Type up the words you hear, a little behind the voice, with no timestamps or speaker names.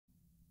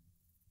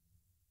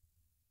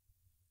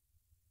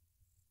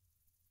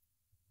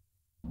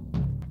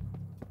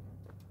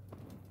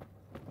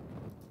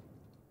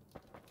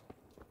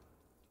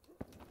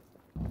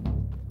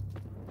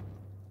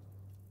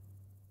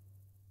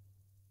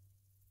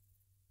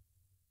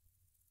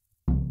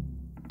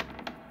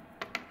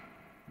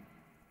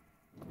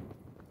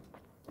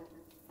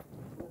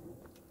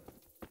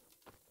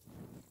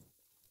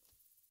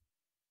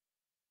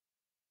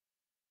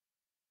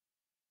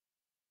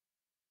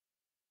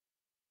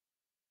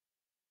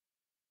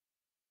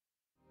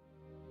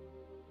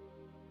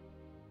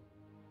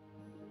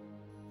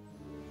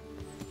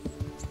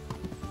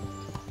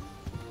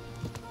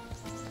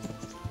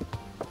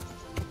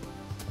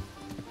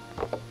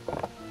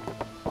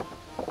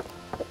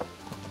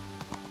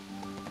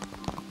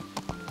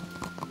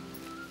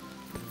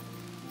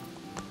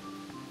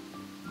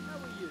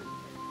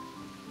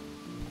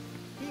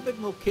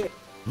personal care.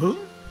 Huh?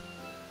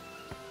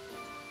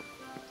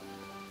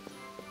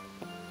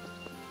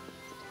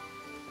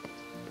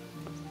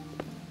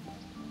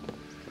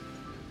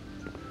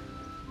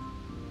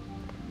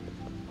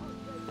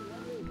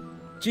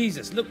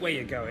 Jesus, look where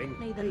you're going.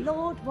 May the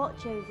Lord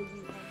watch over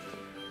you.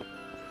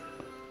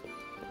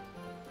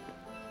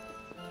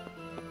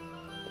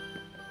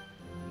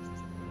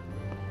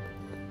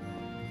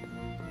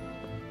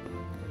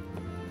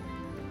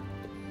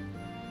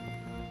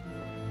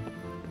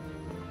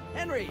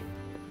 Henry,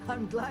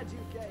 I'm glad you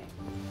came.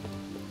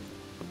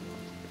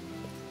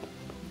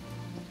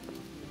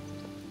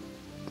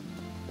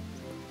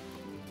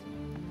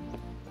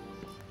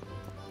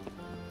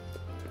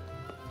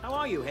 How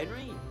are you,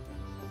 Henry?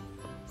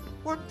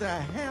 What the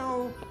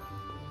hell?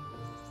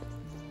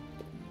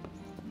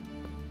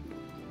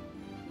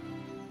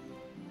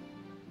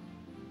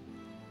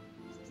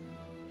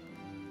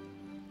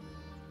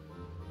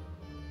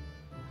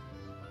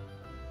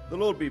 The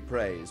Lord be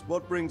praised.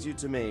 What brings you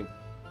to me?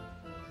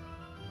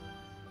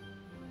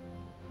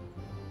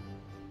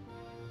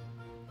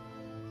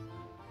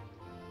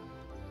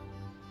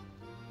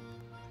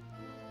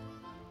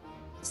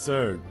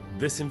 Sir,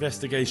 this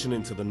investigation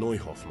into the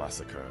Neuhof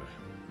massacre,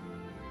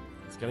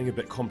 it's getting a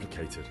bit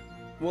complicated.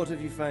 What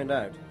have you found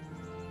out?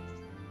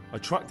 I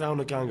tracked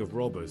down a gang of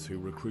robbers who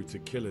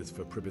recruited killers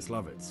for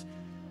Pribyslavitz.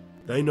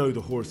 They know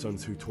the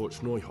Horsons who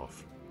torched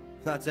Neuhof.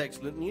 That's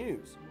excellent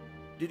news.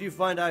 Did you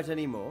find out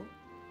any more?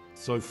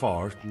 So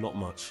far, not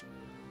much.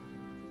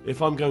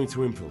 If I'm going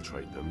to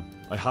infiltrate them,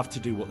 I have to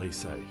do what they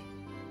say.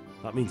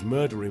 That means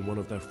murdering one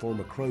of their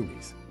former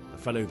cronies, a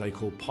fellow they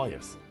call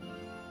Pius.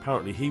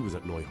 Apparently he was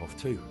at Neuhof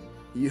too.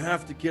 You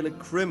have to kill a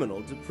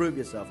criminal to prove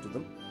yourself to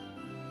them?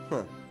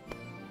 Huh.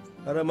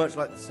 I don't much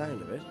like the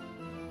sound of it.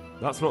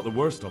 That's not the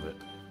worst of it.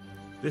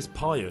 This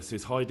Pius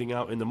is hiding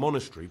out in the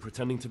monastery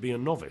pretending to be a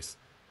novice.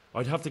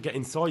 I'd have to get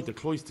inside the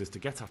cloisters to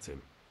get at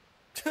him.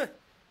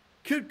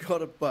 Good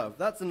God above,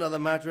 that's another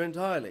matter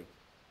entirely.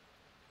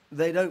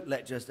 They don't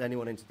let just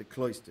anyone into the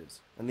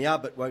cloisters, and the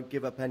abbot won't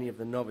give up any of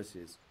the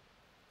novices.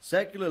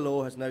 Secular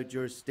law has no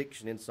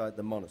jurisdiction inside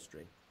the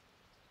monastery.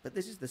 But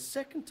this is the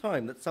second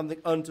time that something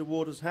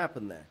untoward has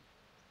happened there.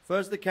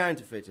 First the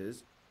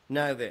counterfeiters,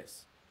 now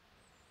this.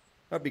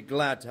 I'd be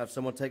glad to have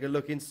someone take a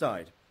look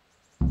inside.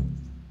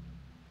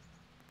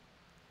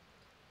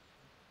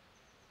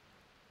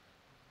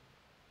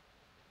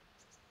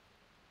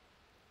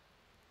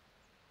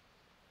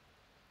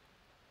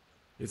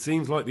 It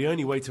seems like the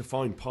only way to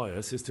find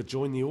Pius is to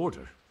join the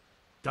order.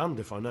 Damned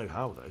if I know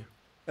how, though.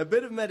 A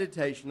bit of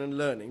meditation and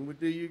learning would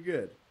do you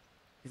good.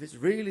 If it's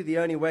really the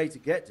only way to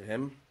get to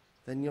him,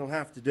 then you'll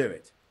have to do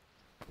it.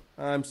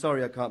 I'm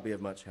sorry I can't be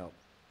of much help.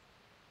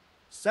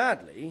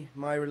 Sadly,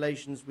 my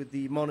relations with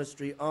the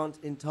monastery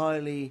aren't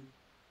entirely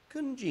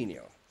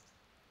congenial.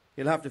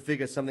 You'll have to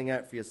figure something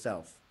out for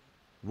yourself.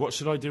 What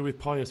should I do with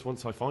Pius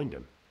once I find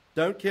him?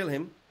 Don't kill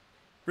him.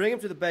 Bring him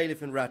to the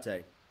bailiff in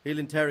Ratte. He'll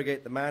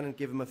interrogate the man and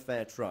give him a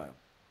fair trial.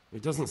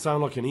 It doesn't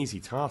sound like an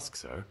easy task,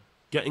 sir.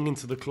 Getting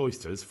into the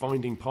cloisters,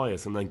 finding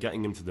Pius, and then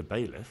getting him to the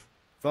bailiff.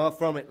 Far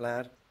from it,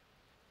 lad.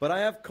 But I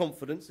have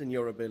confidence in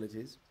your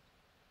abilities.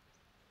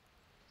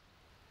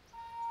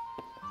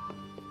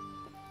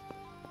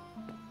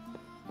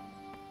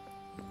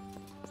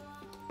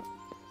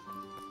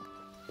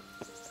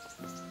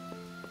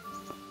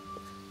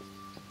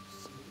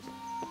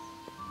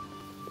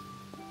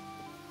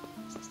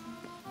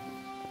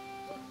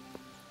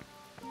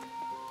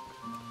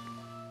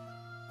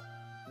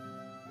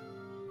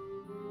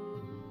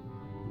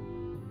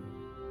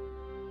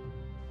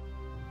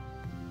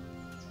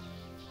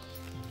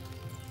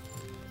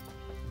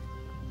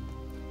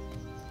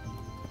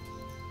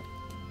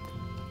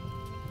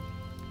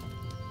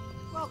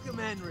 Welcome,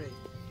 Henry.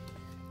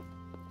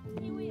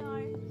 Here we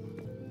are.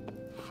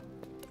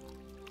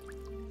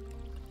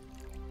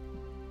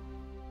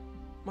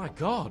 My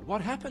God,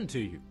 what happened to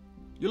you?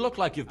 You look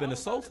like you've been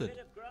assaulted.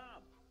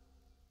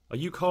 Are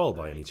you Carl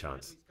by any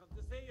chance?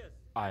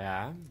 I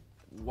am.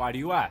 Why do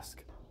you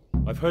ask?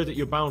 I've heard that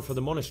you're bound for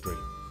the monastery.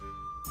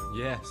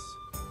 Yes,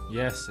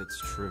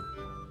 it's true.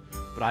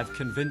 But I've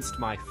convinced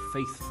my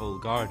faithful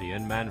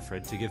guardian,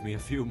 Manfred, to give me a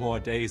few more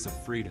days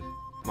of freedom.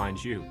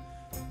 Mind you,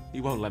 he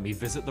won't let me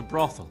visit the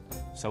brothel,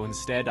 so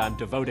instead I'm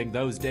devoting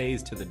those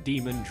days to the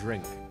demon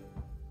drink.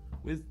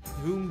 With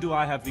whom do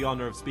I have the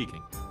honor of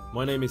speaking?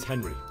 My name is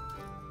Henry.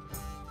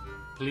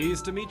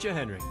 Pleased to meet you,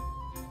 Henry.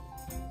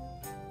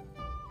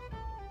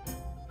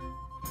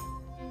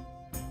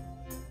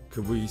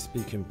 Could we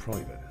speak in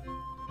private?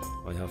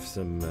 I have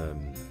some,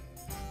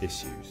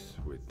 issues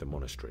with the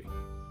monastery.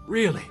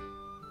 Really?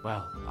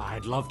 Well,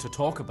 I'd love to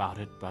talk about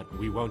it, but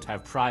we won't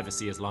have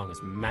privacy as long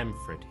as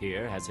Manfred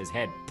here has his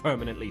head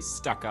permanently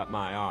stuck up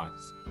my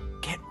arse.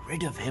 Get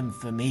rid of him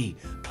for me,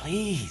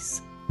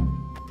 please.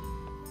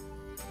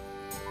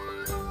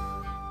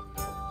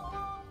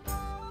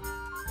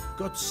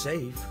 God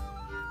save.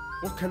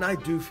 What can I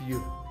do for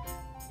you?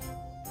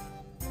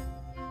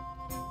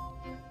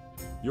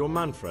 You're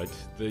Manfred,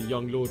 the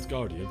young lord's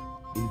guardian?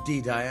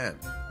 Indeed I am.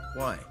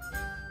 Why?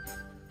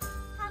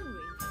 Henry,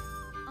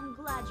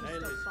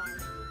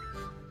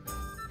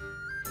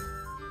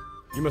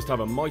 You must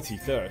have a mighty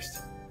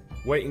thirst.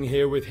 Waiting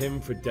here with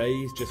him for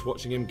days, just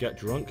watching him get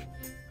drunk,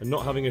 and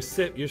not having a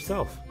sip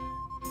yourself.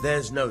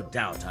 There's no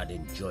doubt I'd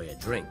enjoy a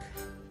drink.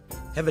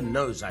 Heaven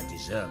knows I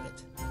deserve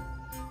it.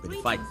 But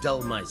if I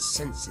dull my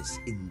senses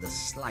in the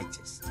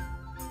slightest,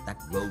 that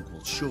rogue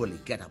will surely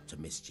get up to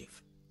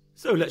mischief.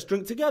 So let's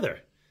drink together.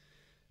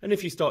 And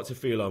if you start to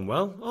feel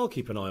unwell, I'll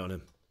keep an eye on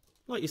him.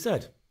 Like you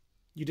said,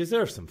 you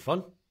deserve some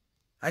fun.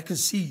 I can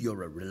see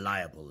you're a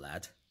reliable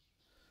lad.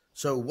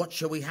 So what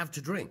shall we have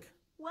to drink?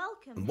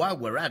 Welcome. And while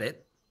we're at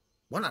it,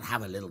 why not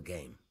have a little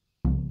game?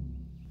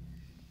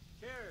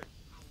 Cheers.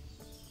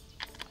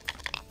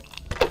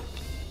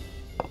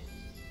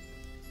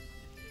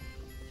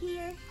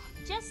 Here,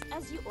 just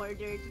as you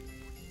ordered.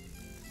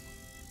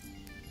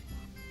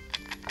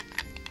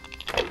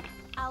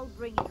 I'll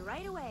bring it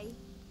right away.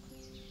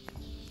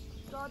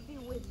 God be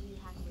with you,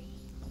 Henry.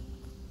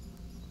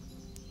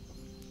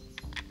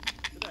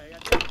 Today, I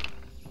think.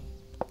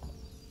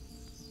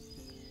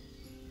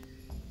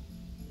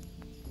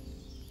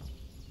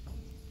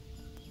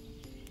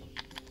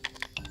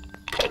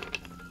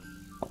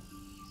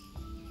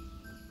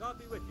 God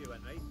be with you,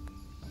 Henry.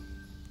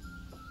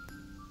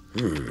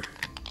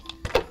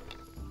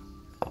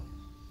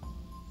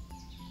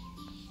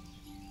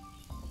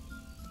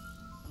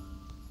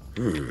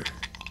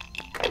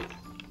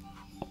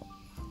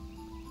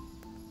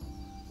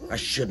 I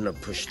shouldn't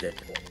have pushed it.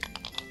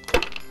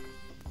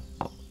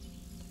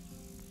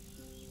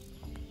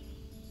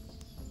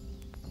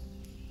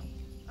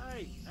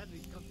 Hey,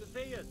 Henry's come to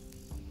see us.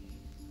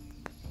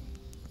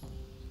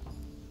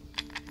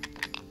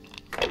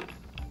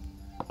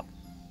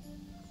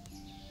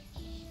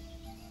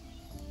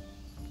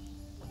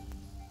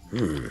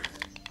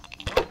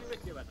 God be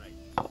with you, Henry.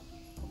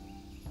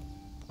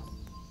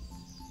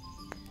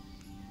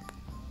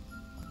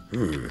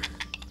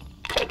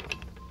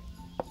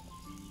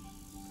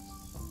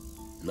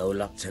 No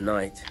luck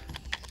tonight.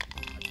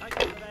 A pint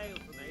of ale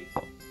for me.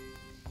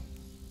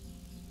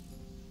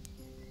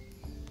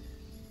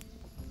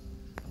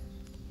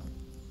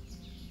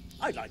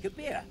 I'd like a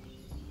beer.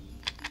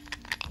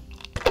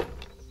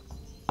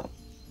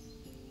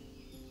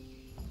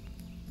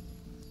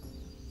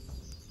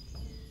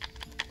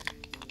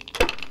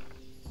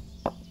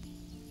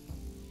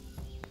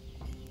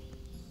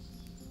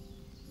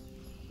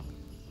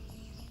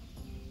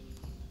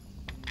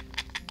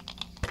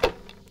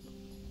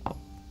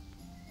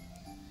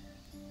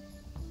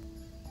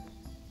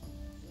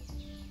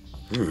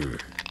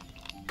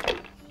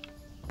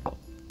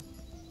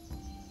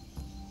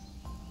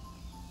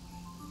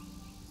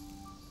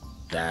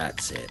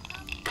 That's it.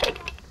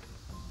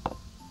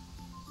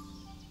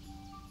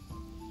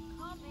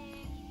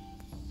 Coming.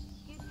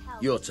 Good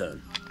health. Your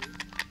turn.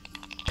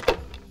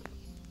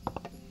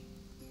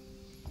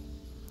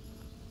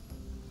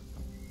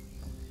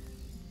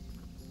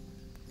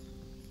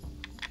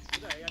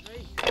 Today,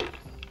 Henry.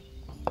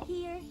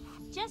 Here,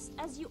 just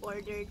as you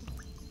ordered.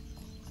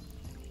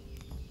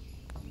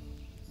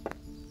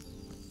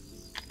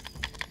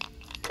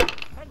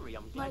 Henry,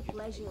 I'm My glad you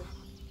pleasure. came.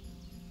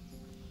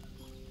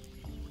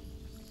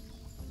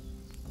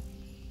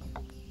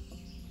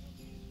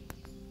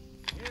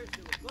 Here's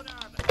to a good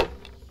harvest.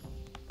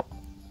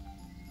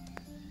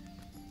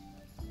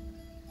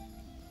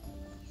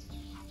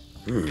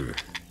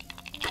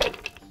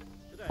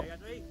 Today,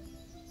 Henry.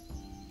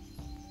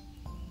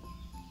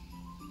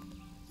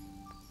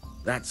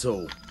 That's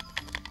all.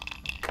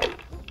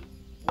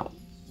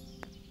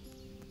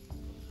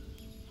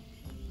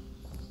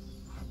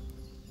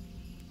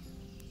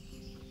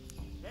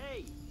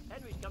 Hey,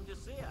 Henry's come to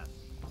see us.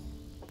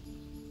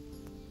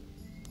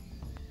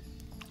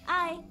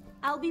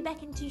 I'll be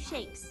back in 2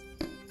 shakes.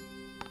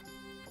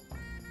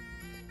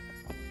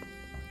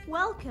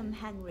 Welcome,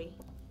 Henry.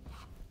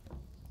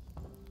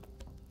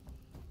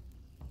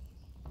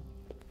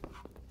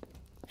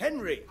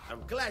 Henry,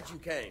 I'm glad you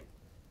came.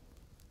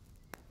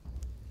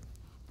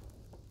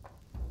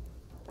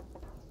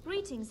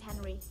 Greetings,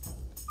 Henry.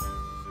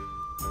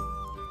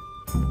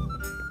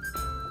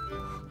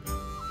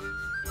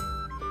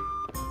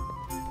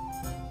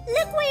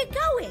 Look where you're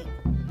going!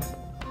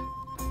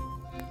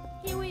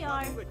 Here we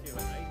are. With you,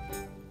 Henry.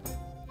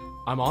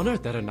 I'm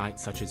honored that a knight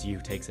such as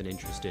you takes an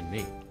interest in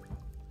me.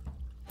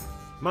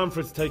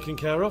 Manfred's taken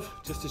care of,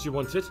 just as you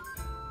wanted.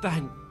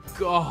 Thank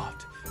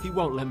God! He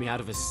won't let me out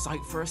of his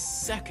sight for a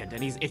second,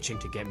 and he's itching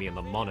to get me in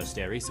the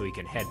monastery so he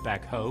can head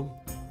back home.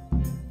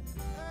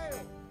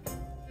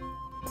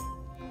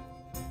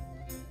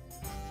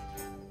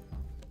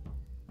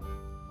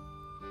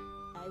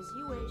 As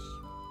you wish.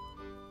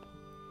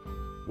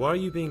 Why are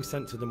you being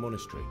sent to the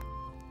monastery?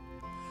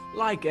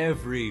 Like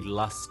every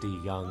lusty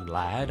young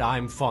lad,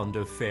 I'm fond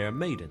of fair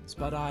maidens,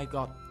 but I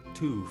got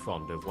too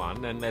fond of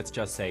one, and let's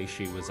just say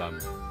she was,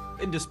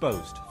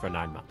 indisposed for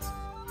 9 months.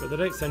 But they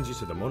don't send you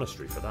to the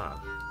monastery for that.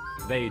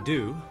 They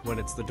do, when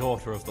it's the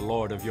daughter of the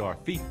Lord of your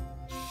feet.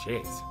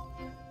 Shit.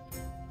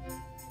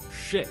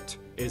 Shit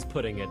is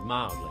putting it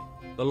mildly.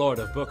 The Lord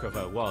of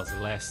Bookerver was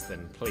less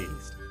than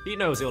pleased. He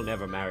knows he'll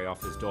never marry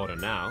off his daughter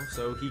now,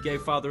 so he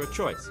gave father a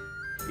choice.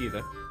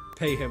 Either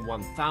Pay him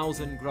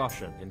 1,000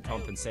 groschen in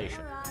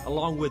compensation,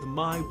 along with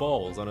my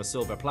balls on a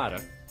silver platter,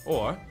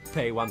 or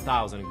pay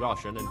 1,000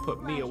 groschen and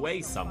put me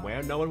away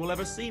somewhere no one will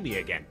ever see me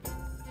again.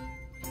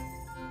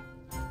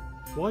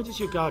 Why does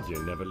your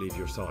guardian never leave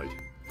your side?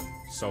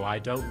 So I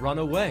don't run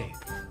away.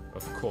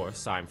 Of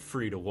course, I'm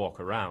free to walk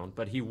around,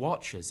 but he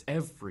watches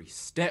every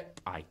step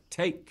I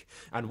take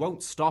and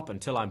won't stop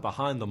until I'm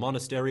behind the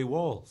monastery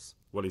walls.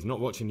 Well, he's not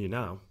watching you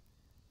now.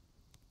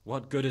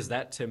 What good is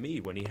that to me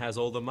when he has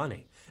all the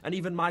money, and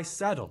even my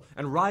saddle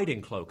and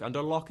riding cloak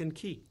under lock and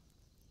key?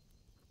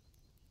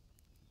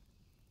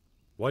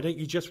 Why don't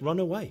you just run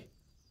away?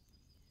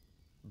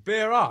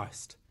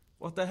 Bare-arsed.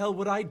 What the hell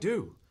would I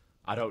do?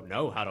 I don't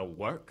know how to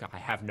work, I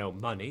have no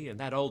money, and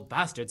that old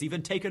bastard's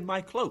even taken my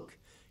cloak.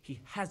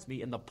 He has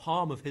me in the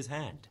palm of his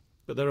hand.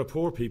 But there are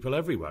poor people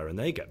everywhere and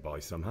they get by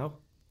somehow.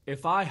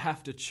 If I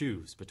have to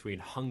choose between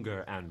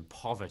hunger and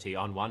poverty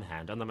on one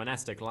hand and the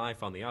monastic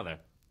life on the other,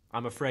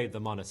 I'm afraid the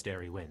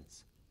monastery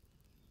wins.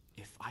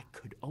 If I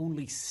could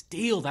only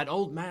steal that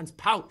old man's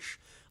pouch,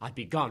 I'd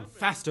be gone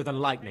faster than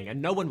lightning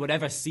and no one would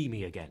ever see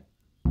me again.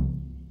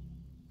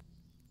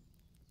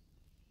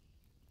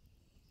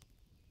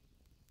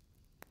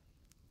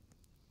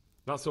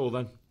 That's all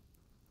then.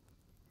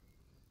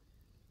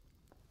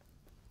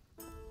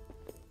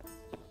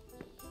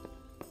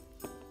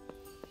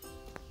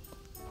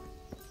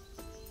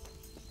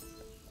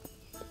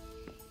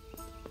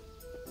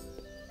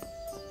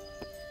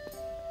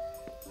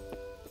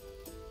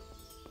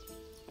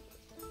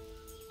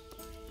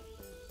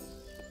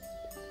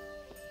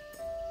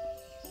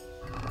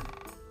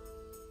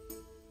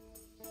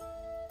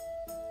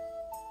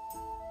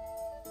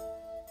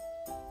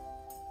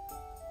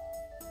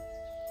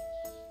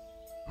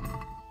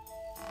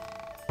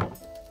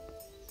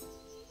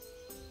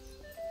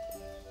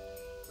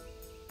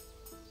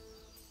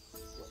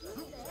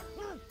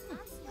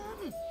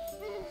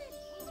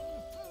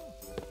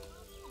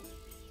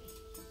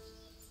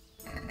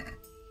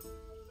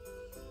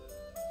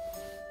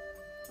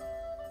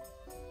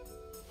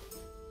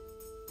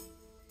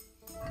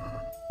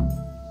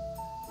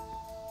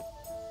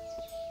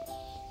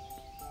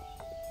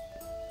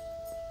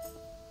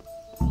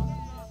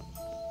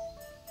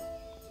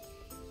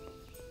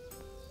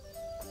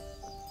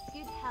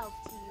 Good health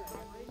to you,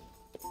 Henry.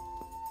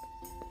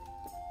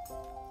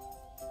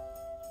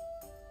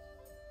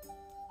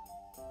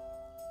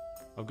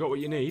 I've got what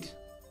you need.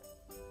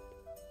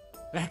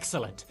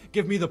 Excellent.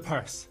 Give me the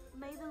purse.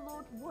 May the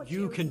Lord watch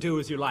You can do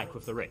as you like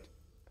with the writ.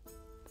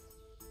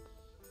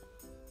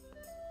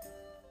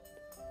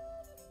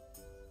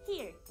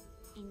 Here,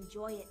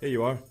 enjoy it. Here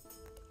you are.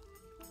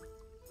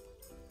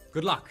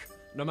 Good luck,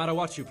 no matter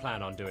what you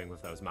plan on doing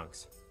with those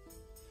monks.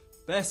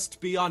 Best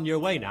be on your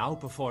way now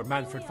before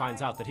Manfred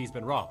finds out that he's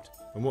been robbed.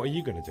 And what are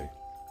you going to do?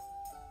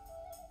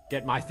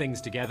 Get my things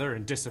together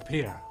and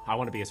disappear. I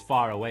want to be as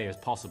far away as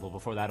possible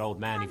before that old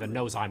man even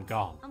knows I'm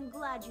gone. I'm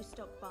glad you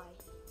stopped by.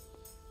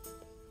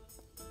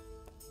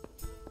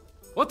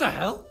 What the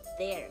hell?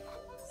 There.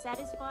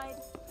 Satisfied?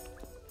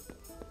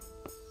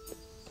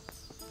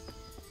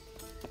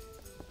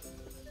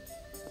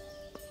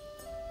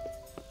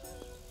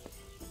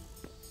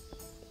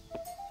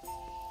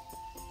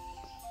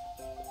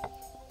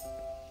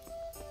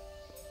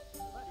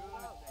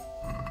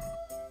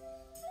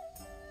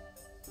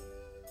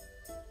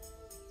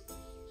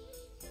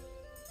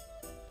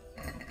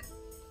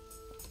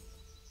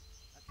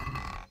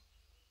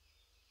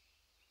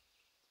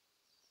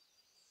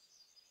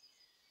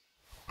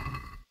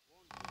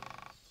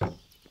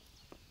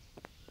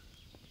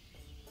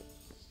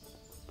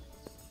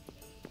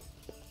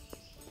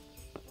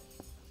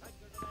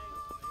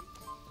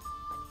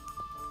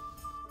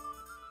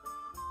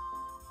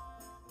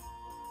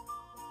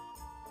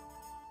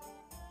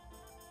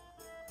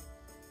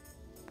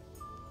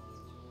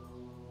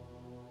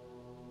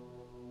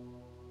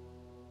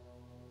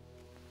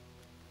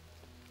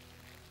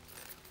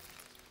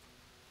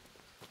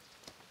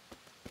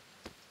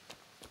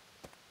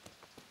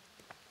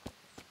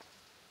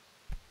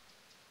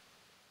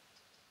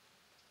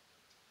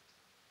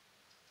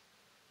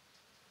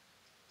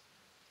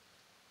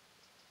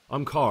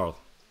 I'm Carl.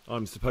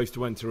 I'm supposed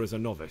to enter as a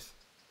novice.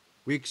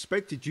 We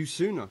expected you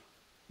sooner.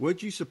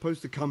 Weren't you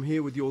supposed to come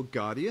here with your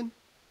guardian?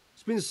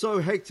 It's been so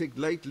hectic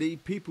lately,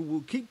 people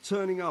will keep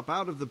turning up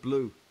out of the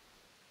blue.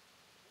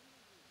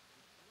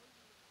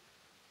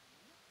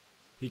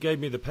 He gave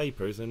me the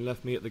papers and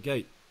left me at the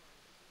gate.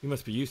 You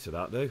must be used to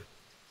that, though.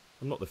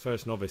 I'm not the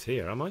first novice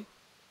here, am I?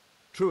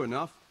 True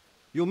enough.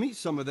 You'll meet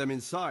some of them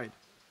inside.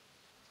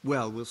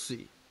 Well, we'll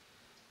see.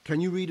 Can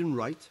you read and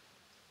write?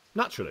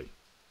 Naturally.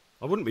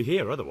 I wouldn't be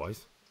here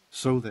otherwise.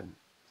 So then,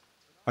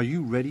 are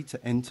you ready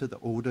to enter the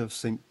Order of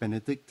St.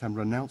 Benedict and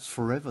renounce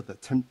forever the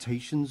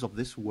temptations of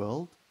this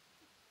world?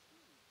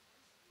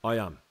 I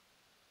am.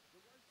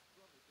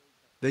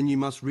 Then you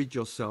must rid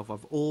yourself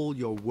of all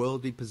your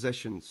worldly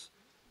possessions.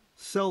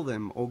 Sell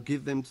them or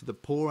give them to the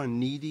poor and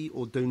needy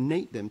or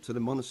donate them to the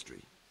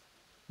monastery.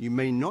 You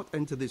may not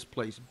enter this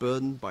place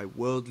burdened by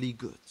worldly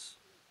goods.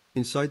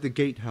 Inside the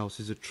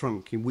gatehouse is a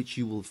trunk in which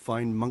you will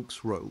find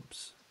monk's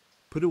robes.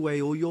 Put away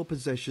all your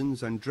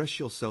possessions and dress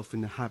yourself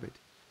in the habit.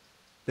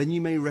 Then you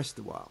may rest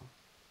a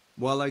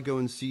while I go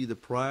and see the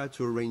prior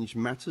to arrange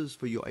matters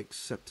for your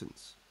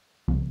acceptance.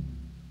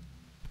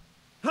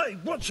 Hey,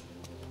 watch!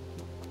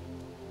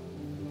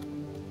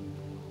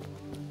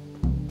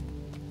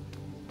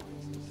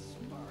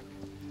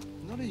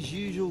 Not his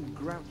usual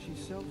grouchy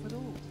self at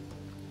all.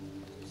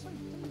 So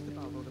pleased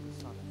about all of a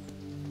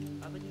sudden.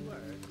 Haven't you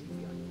heard?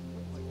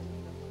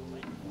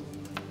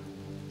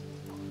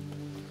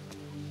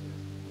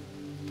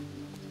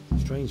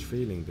 Strange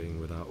feeling being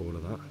without all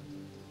of that.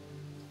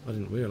 I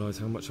didn't realise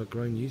how much I'd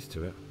grown used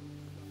to it.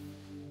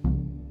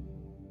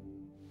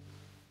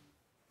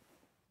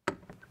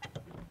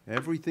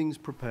 Everything's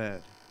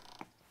prepared.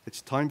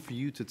 It's time for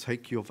you to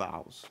take your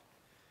vows.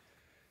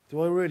 Do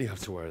I really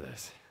have to wear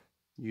this?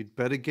 You'd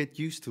better get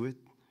used to it.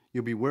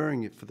 You'll be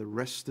wearing it for the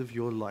rest of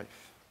your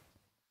life.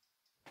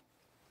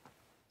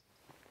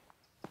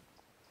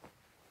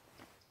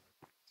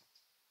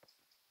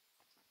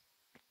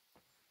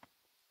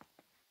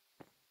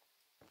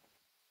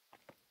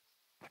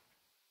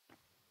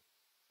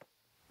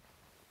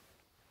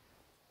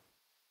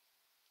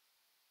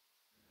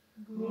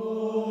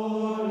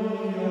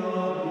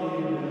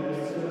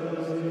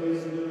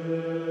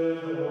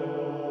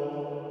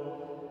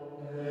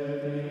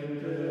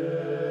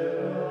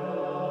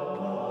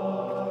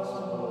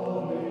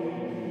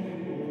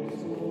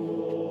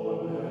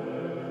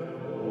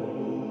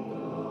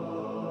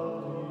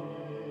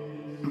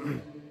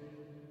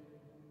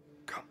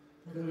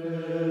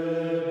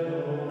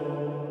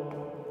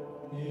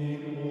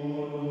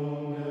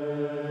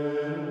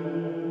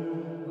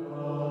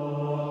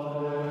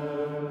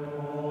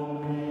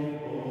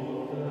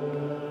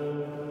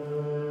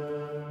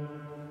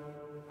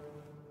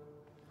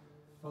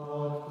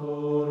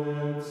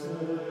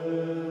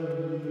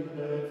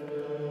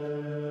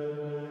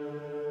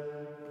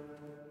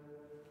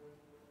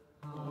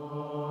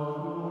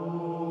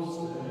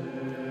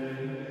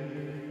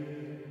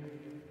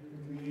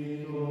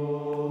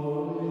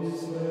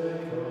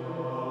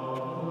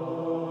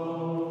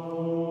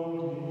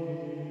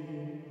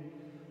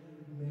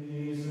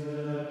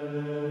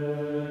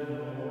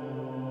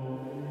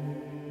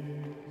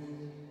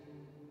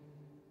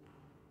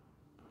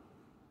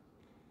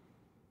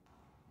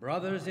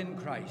 Brothers in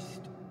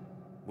Christ,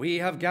 we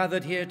have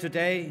gathered here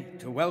today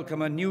to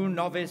welcome a new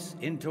novice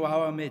into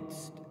our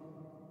midst.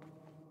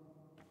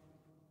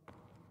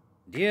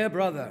 Dear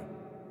brother,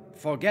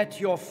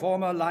 forget your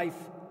former life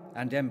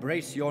and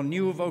embrace your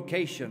new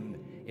vocation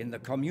in the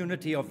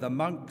community of the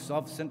monks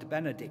of St.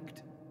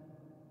 Benedict.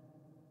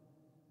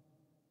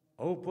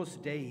 Opus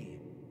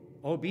Dei,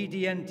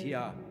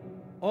 obedientia,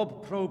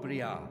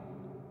 obprobria,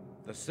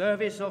 the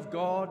service of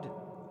God,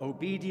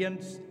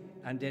 obedience,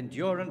 and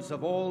endurance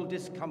of all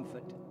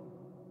discomfort.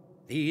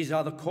 These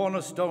are the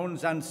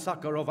cornerstones and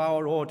succor of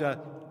our order,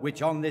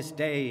 which on this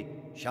day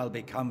shall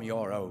become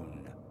your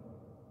own.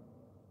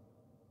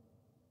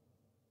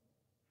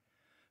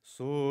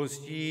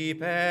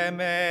 Suscipe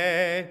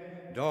me,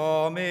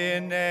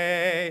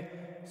 Domine,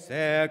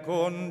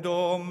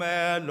 secundum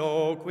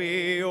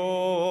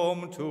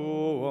eloquium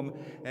tuum,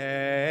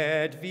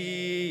 et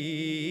vivam.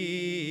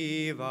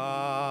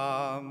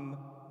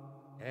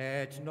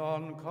 Et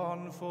non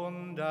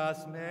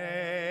confundas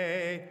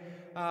me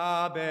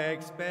ab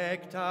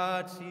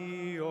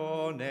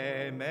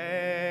expectatione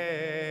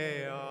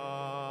mea.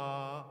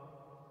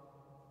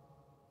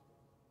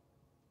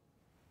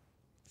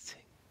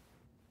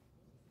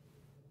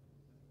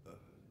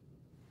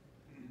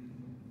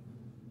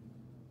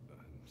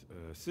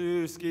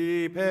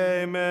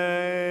 Suscipe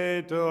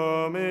me,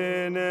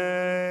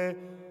 Domine,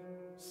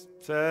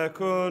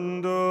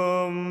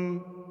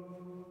 secundum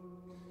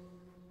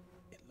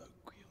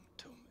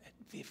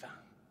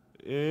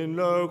in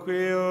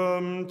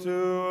loquium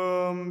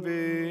tuum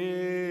vivam,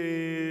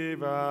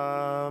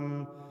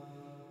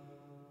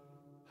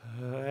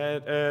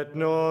 et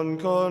non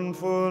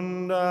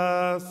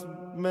confundas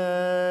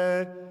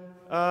me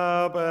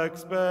ab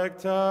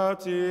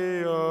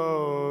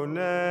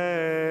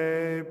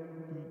expectatione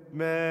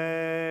mea.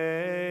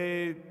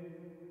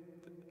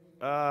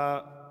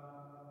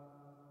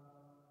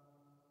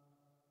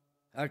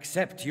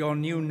 Accept your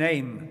new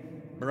name,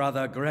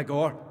 Brother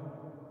Gregor,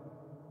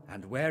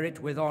 and wear it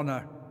with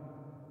honor.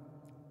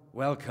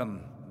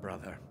 Welcome,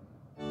 brother.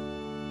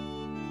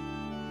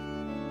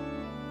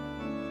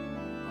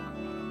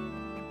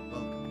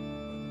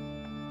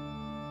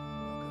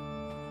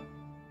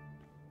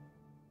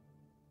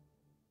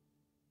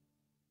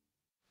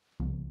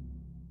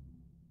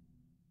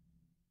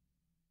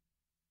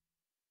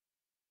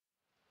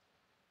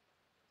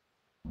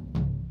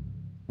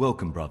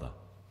 Welcome, brother.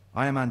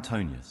 I am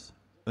Antonius,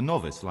 a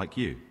novice like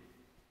you.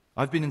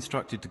 I've been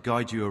instructed to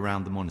guide you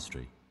around the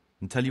monastery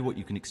and tell you what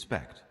you can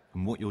expect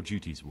and what your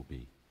duties will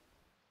be.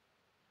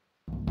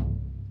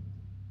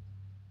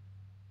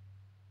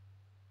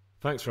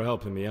 Thanks for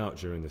helping me out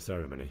during the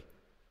ceremony.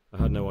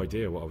 I had no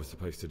idea what I was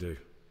supposed to do.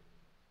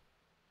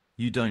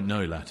 You don't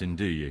know Latin,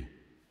 do you?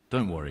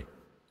 Don't worry.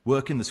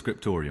 Work in the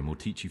scriptorium will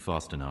teach you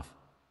fast enough.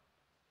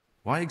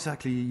 Why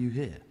exactly are you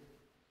here?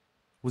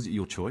 Was it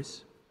your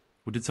choice?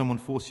 Or did someone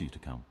force you to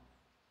come?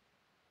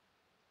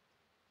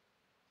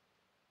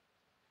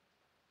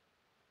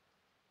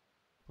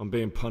 I'm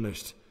being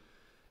punished.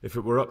 If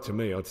it were up to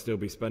me, I'd still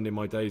be spending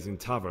my days in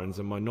taverns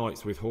and my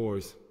nights with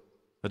whores.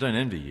 I don't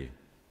envy you.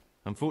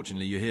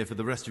 Unfortunately, you're here for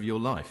the rest of your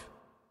life.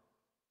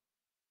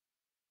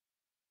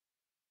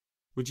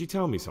 Would you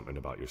tell me something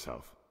about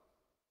yourself?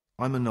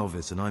 I'm a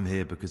novice and I'm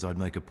here because I'd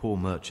make a poor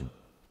merchant.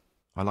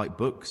 I like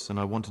books and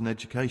I want an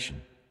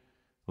education.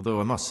 Although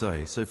I must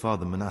say, so far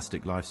the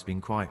monastic life's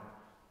been quite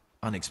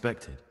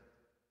unexpected.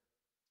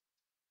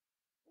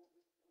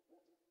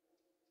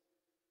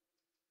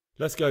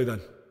 Let's go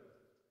then.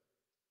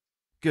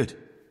 Good.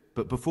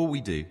 But before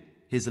we do,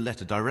 here's a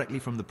letter directly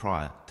from the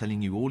prior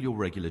telling you all your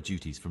regular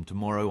duties from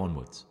tomorrow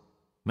onwards.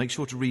 Make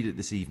sure to read it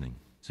this evening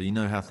so you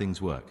know how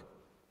things work.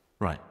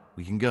 Right,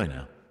 we can go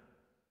now.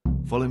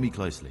 Follow me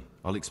closely.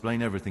 I'll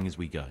explain everything as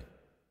we go.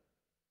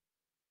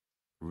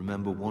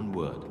 Remember one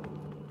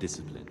word: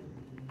 discipline.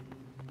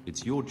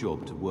 It's your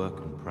job to work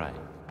and pray.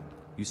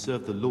 You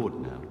serve the Lord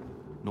now,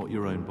 not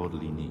your own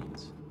bodily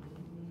needs.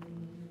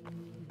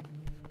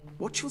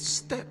 Watch your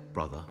step,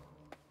 brother.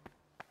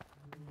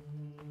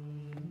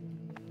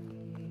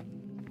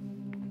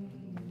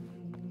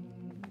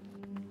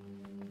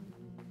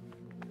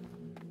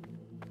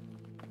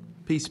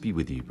 Peace be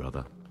with you,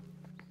 brother.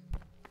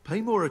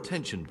 Pay more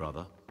attention,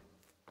 brother.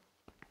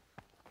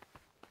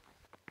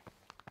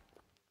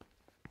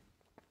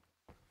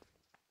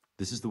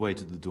 This is the way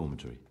to the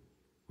dormitory,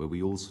 where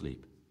we all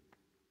sleep.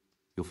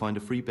 You'll find a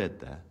free bed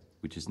there,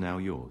 which is now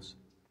yours.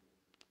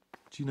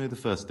 Do you know the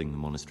first thing the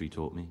monastery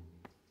taught me?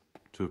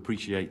 To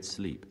appreciate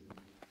sleep.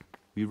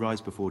 We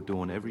rise before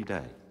dawn every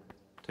day.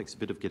 Takes a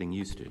bit of getting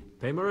used to.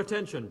 Pay more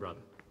attention,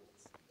 brother.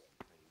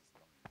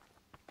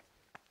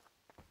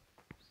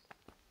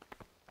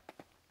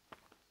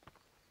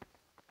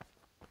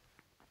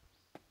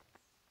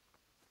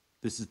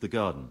 This is the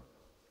garden,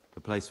 a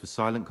place for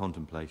silent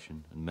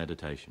contemplation and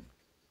meditation.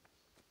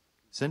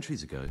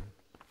 Centuries ago,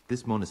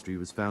 this monastery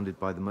was founded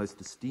by the most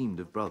esteemed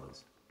of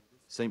brothers,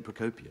 Saint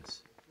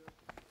Procopius.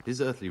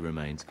 His earthly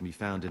remains can be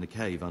found in a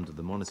cave under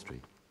the monastery,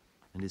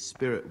 and his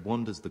spirit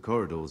wanders the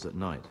corridors at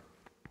night,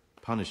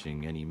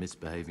 punishing any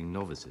misbehaving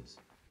novices.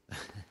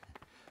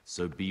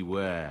 So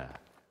beware.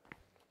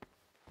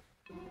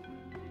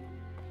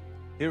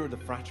 Here are the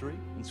frattery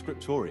and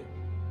scriptorium,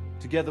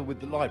 together with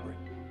the library.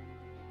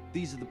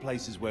 These are the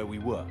places where we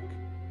work.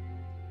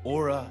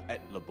 Ora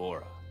et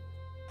labora.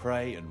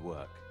 Pray and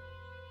work.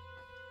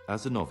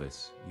 As a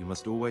novice, you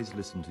must always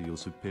listen to your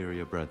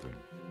superior brethren,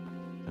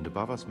 and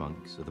above us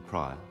monks are the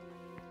prior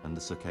and the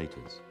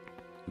circators,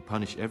 who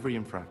punish every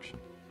infraction.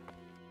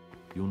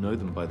 You'll know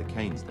them by the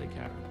canes they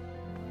carry.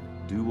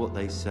 Do what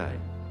they say.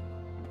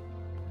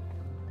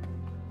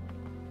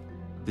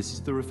 This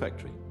is the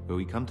refectory, where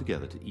we come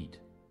together to eat.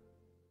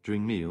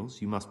 During meals,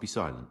 you must be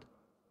silent.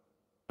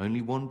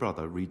 Only one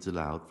brother reads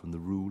aloud from the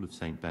Rule of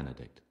Saint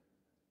Benedict.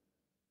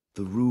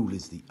 The Rule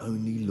is the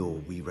only law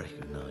we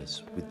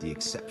recognize, with the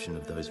exception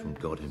of those from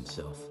God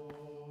himself.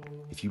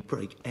 If you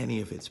break any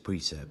of its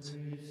precepts,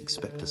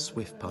 expect a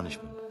swift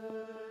punishment.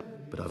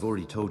 But I've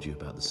already told you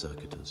about the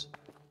circuitors.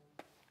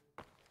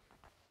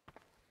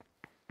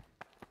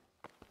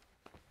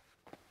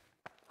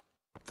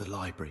 The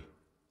library,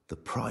 the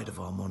pride of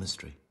our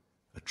monastery,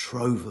 a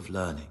trove of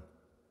learning.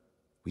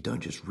 We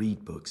don't just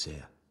read books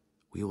here,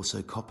 we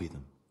also copy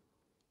them.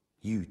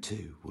 You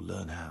too will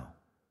learn how.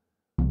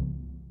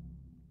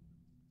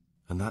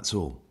 And that's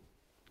all.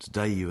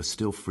 Today you are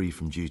still free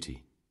from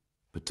duty,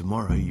 but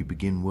tomorrow you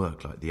begin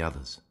work like the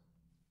others.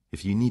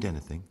 If you need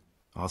anything,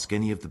 ask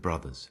any of the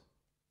brothers.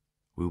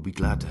 We'll be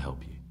glad to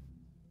help you.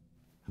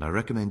 And I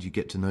recommend you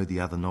get to know the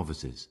other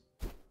novices.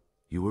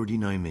 You already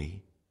know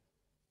me.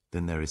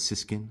 Then there is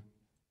Siskin,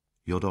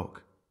 Yodok,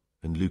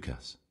 and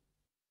Lucas.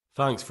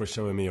 Thanks for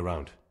showing me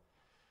around.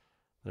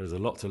 There's a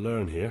lot to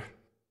learn here.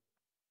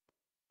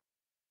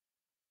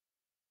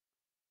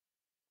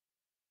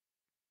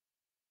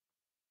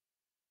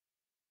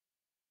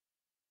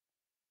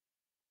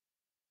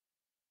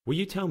 Will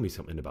you tell me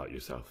something about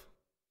yourself?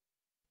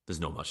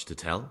 There's not much to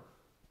tell.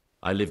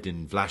 I lived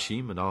in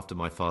Vlashim, and after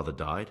my father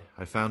died,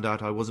 I found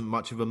out I wasn't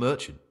much of a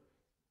merchant.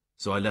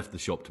 So I left the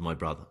shop to my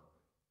brother,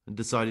 and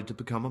decided to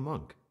become a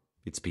monk.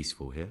 It's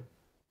peaceful here.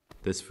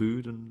 There's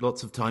food and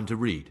lots of time to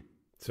read.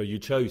 So you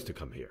chose to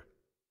come here?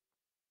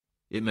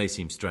 It may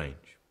seem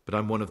strange, but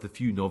I'm one of the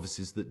few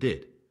novices that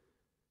did.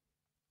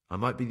 I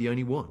might be the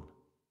only one.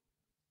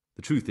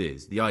 The truth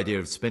is, the idea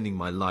of spending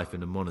my life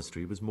in a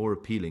monastery was more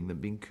appealing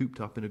than being cooped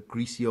up in a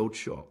greasy old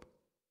shop.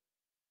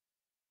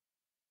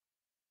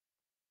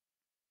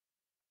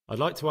 I'd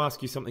like to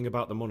ask you something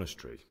about the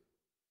monastery.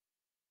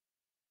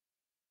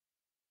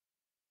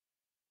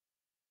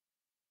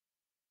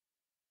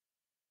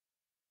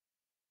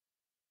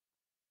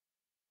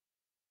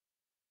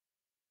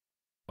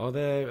 Are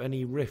there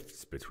any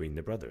rifts between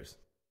the brothers?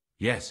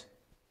 Yes.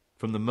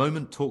 From the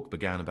moment talk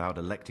began about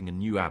electing a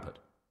new abbot,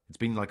 it's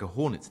been like a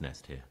hornet's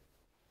nest here.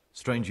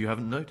 Strange you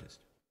haven't noticed.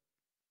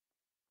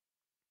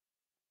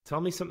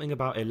 Tell me something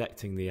about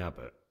electing the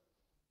abbot.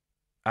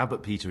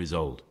 Abbot Peter is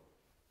old.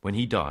 When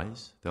he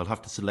dies, they'll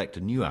have to select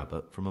a new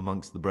abbot from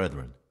amongst the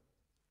brethren.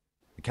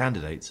 The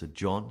candidates are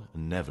John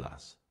and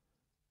Nevlas.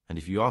 And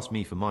if you ask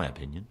me for my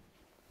opinion,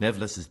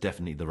 Nevlas is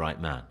definitely the right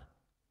man.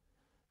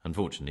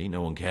 Unfortunately,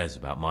 no one cares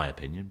about my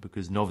opinion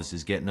because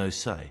novices get no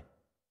say.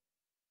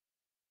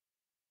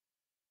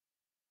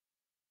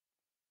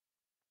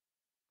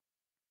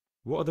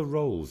 What are the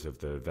roles of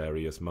the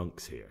various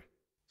monks here?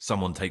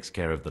 Someone takes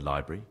care of the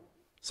library,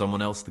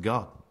 someone else the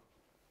garden.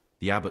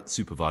 The abbot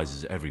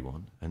supervises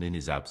everyone, and in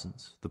his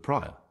absence, the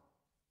prior.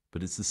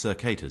 But it's the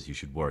circators you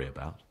should worry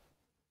about.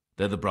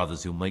 They're the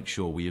brothers who'll make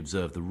sure we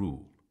observe the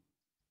rule.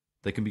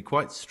 They can be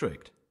quite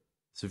strict,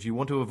 so if you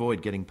want to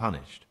avoid getting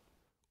punished,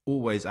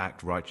 always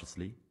act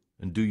righteously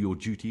and do your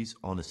duties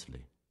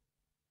honestly.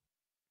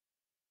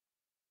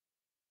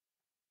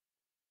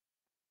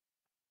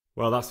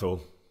 Well, that's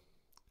all.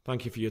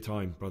 Thank you for your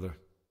time, brother.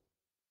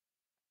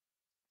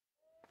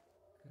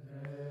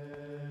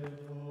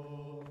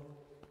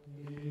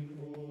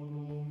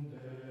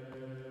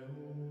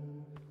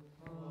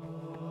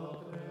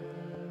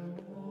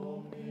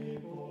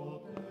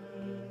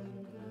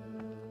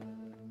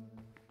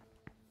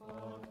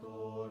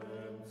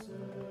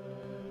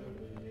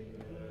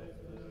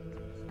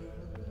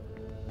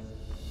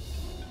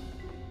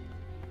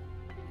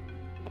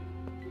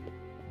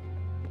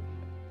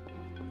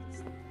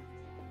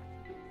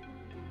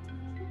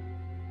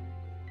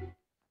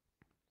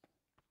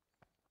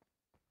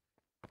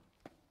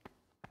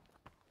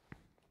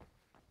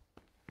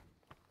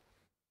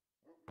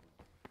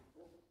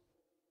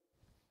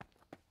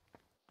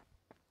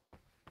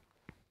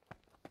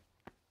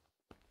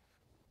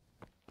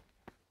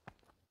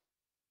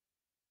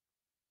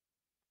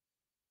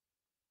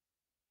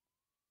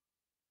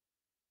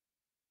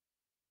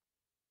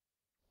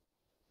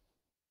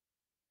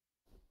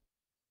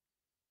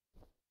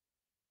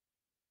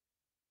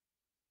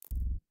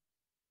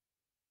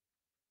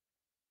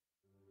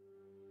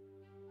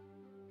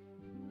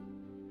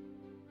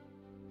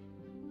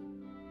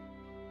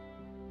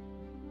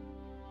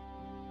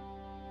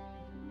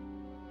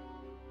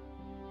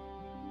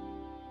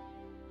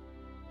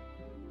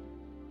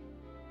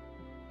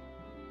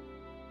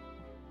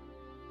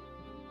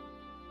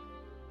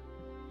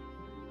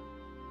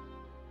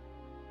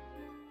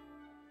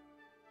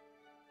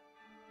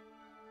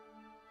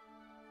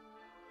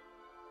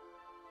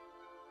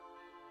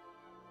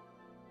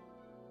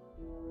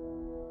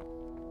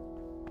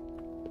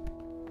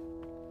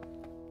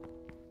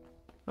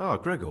 Ah,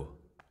 Gregor,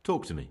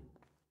 talk to me.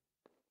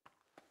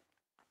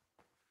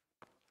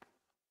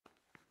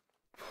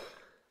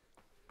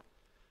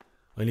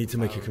 I need to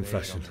make a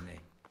confession.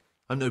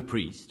 I'm no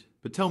priest,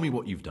 but tell me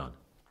what you've done.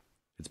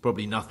 It's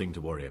probably nothing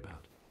to worry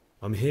about.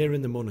 I'm here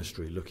in the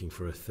monastery looking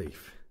for a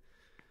thief.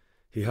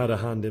 He had a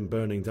hand in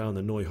burning down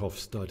the Neuhof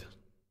stud.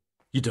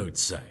 You don't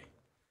say.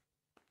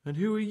 And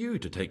who are you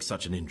to take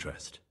such an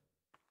interest?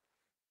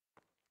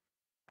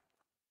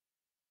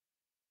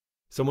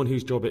 Someone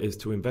whose job it is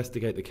to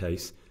investigate the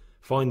case,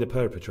 find the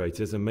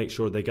perpetrators and make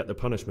sure they get the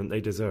punishment they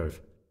deserve.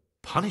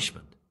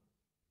 Punishment?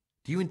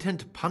 Do you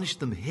intend to punish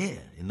them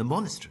here, in the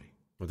monastery?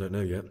 I don't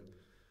know yet.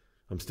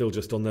 I'm still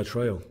just on their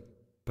trail.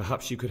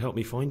 Perhaps you could help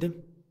me find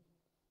him?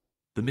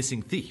 The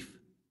missing thief?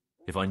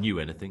 If I knew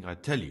anything,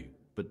 I'd tell you,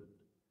 but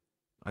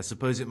I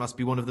suppose it must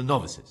be one of the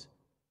novices.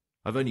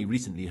 I've only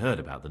recently heard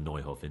about the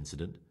Neuhof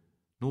incident,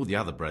 nor the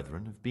other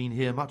brethren have been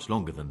here much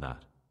longer than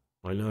that.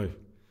 I know.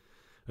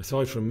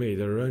 Aside from me,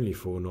 there are only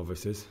 4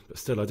 novices, but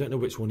still I don't know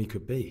which one he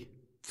could be.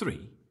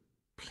 3?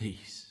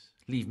 Please,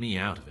 leave me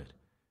out of it.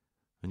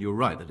 And you're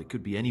right that it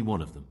could be any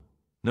one of them.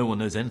 No one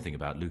knows anything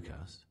about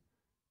Lukas.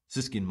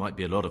 Siskin might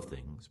be a lot of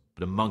things,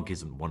 but a monk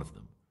isn't one of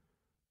them.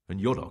 And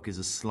Yodok is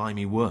a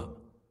slimy worm.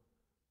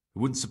 It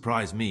wouldn't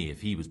surprise me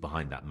if he was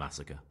behind that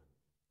massacre.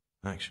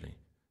 Actually,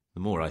 the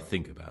more I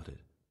think about it,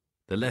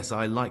 the less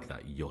I like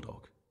that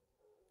Yodok.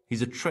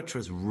 He's a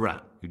treacherous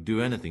rat who'd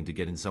do anything to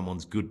get in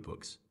someone's good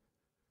books.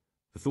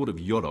 The thought of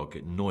Yodok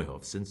at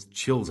Neuhof sends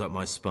chills up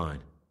my spine.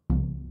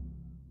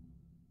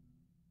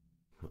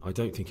 I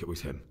don't think it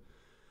was him.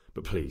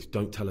 But please,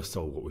 don't tell a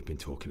soul what we've been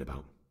talking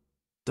about.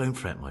 Don't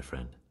fret, my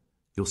friend.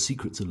 Your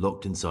secrets are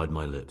locked inside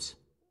my lips.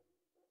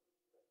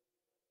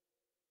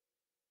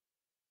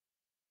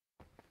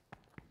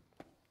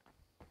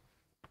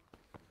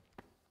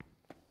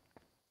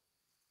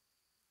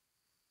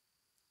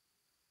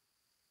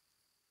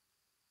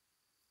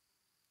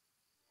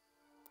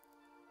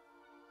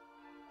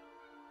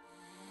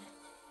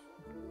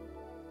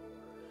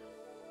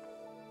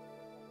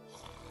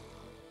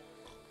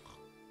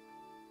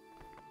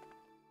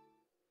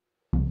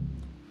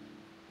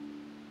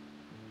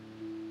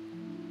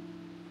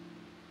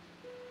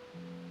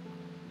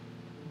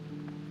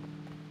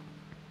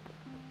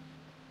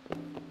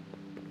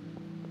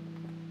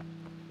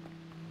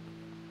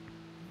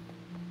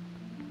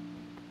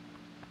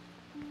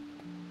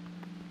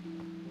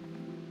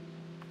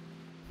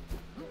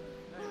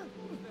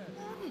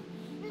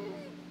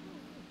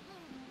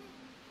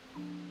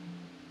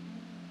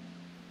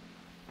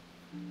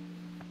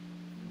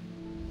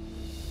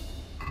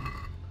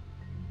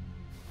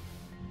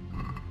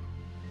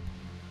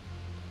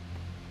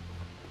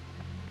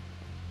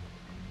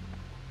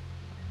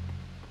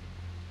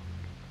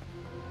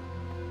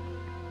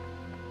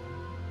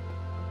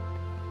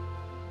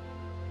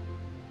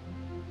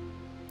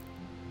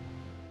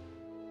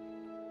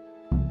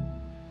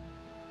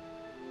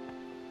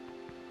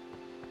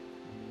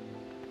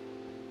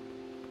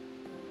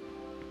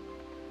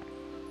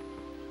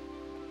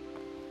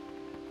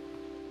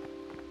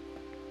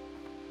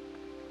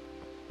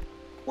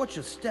 Watch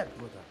your step,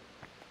 brother.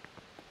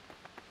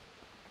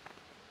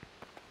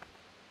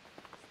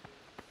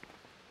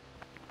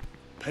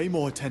 Pay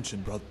more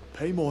attention, brother.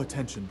 Pay more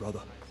attention,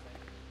 brother.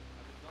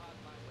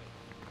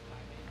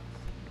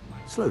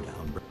 Slow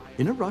down, bro.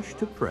 In a rush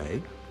to pray? I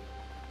was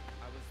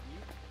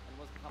mute and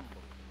was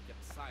humble, yet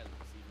silence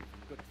even from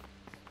good things.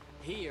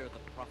 Here the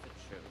prophet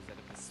shows that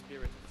if the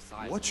spirit of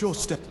silence... Watch your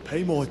step.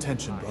 Pay more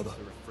attention, brother.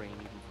 ...to refrain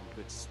even from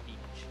good speech.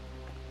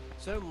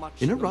 So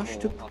much In a the rush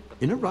to more ought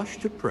the in a rush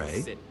to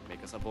pray? sin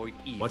make us avoid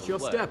evil Watch your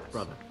words. step,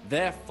 brother.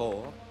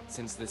 Therefore,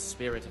 since the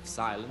spirit of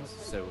silence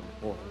is so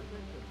important,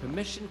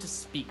 permission to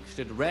speak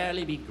should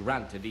rarely be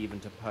granted even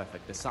to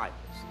perfect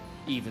disciples,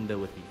 even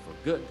though it be for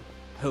good,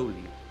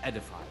 holy,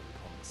 edifying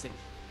conversation.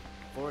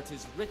 For it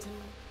is written,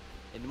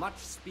 in much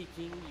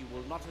speaking you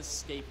will not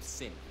escape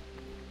sin.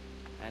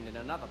 And in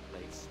another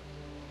place,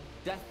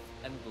 death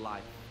and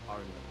life are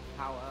in the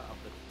power of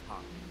the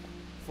tongue.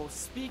 For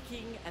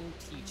speaking and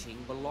teaching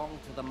belong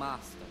to the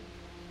master.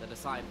 The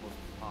disciples'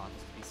 part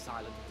is to be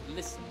silent, to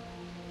listen.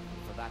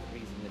 For that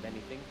reason, if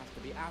anything has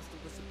to be asked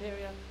of the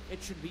superior,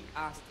 it should be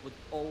asked with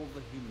all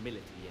the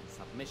humility and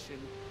submission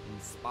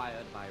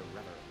inspired by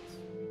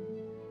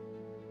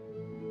reverence.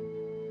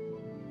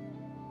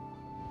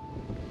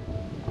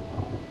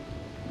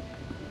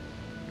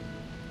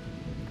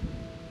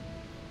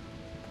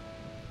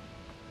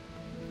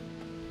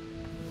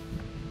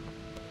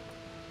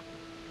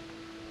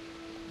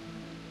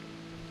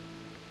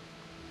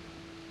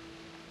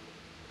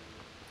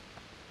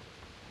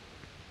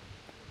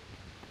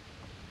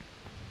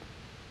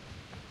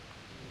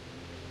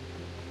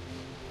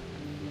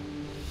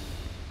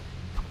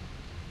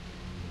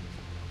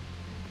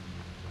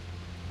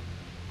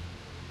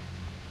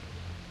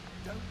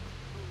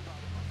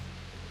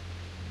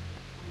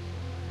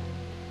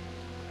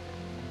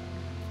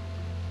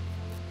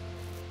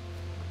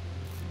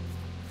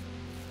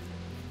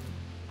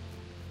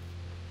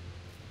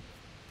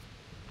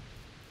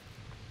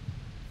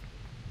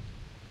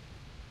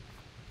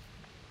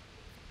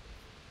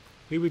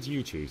 Who would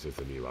you choose as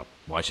the new abbot?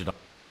 Why should I?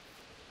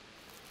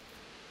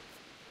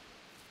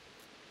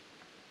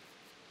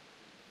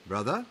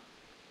 Brother?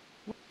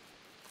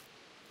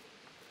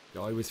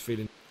 I was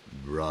feeling...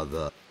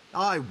 Brother.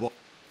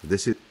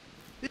 This is...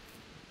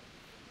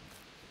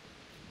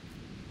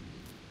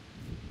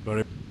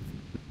 Very...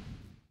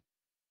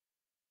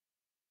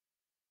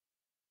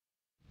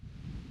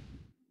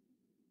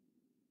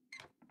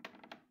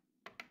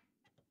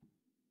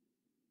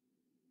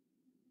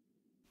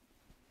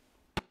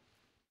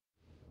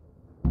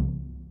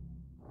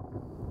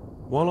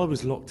 While I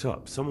was locked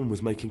up, someone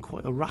was making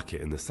quite a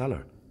racket in the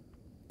cellar.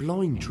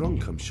 Blind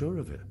drunk, I'm sure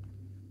of it.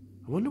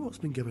 I wonder what's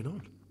been going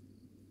on.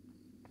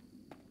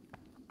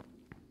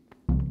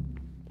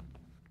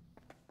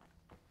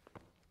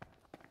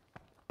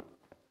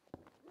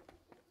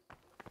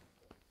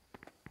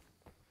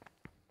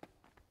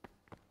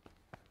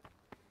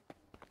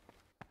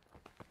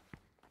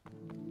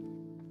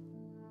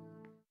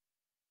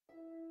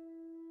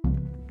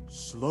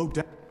 Slow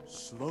down.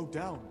 Slow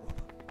down,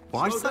 brother.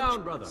 Why Slow such...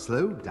 down, brother.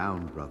 Slow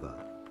down, brother.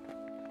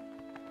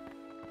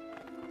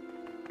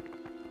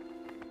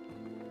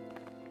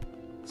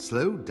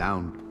 Slow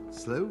down.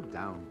 Slow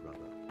down, brother.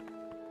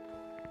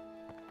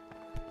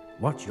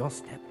 Watch your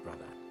step,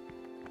 brother.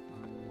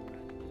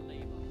 Labor,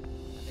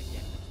 and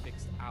again at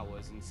fixed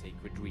hours in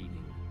sacred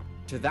reading.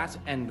 To that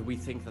end, we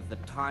think that the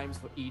times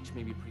for each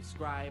may be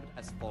prescribed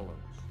as follows.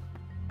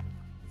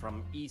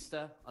 From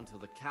Easter until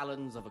the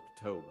calends of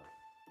October.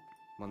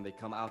 When they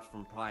come out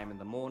from prime in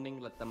the morning,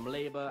 let them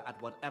labor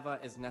at whatever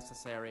is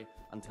necessary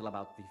until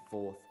about the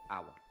 4th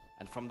hour.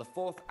 And from the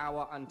 4th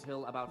hour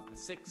until about the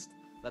 6th,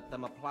 let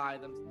them apply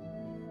them...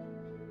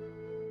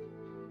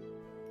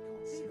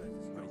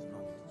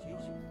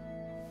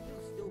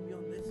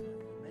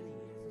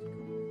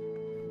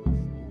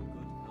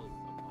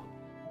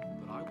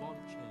 But I want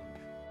change,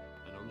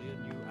 and only a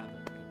new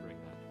abbot could bring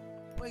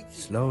that.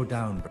 Slow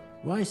down, brother.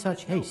 Why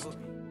such haste?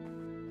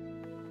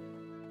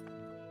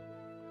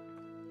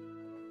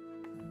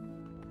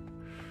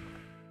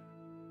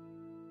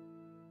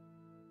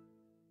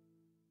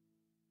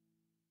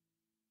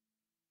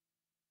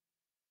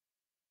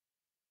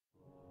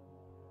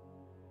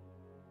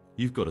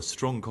 You've got a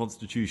strong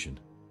constitution.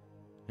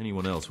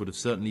 Anyone else would have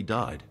certainly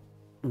died.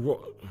 What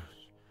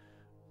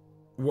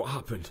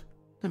happened?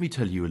 Let me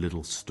tell you a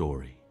little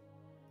story.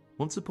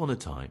 Once upon a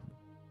time,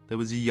 there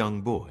was a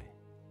young boy.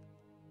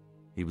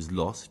 He was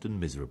lost and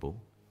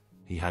miserable.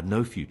 He had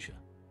no future.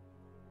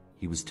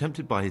 He was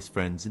tempted by his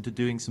friends into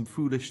doing some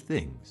foolish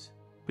things,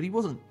 but he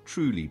wasn't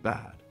truly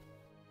bad,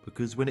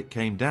 because when it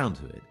came down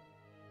to it,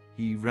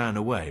 he ran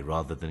away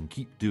rather than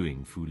keep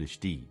doing foolish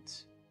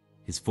deeds.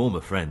 His former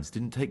friends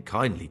didn't take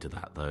kindly to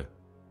that, though,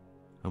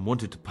 and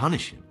wanted to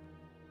punish him.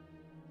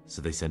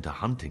 So they sent a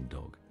hunting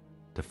dog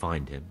to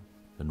find him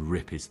and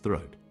rip his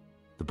throat.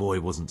 The boy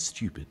wasn't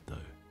stupid, though,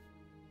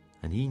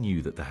 and he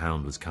knew that the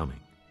hound was coming.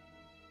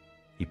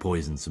 He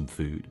poisoned some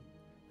food,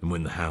 and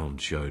when the hound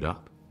showed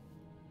up,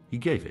 he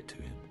gave it to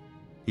him.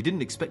 He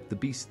didn't expect the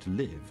beast to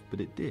live,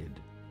 but it did.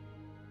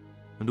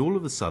 and all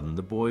of a sudden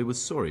the boy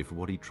was sorry for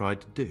what he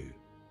tried to do.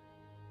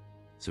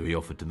 So he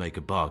offered to make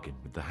a bargain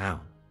with the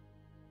hound.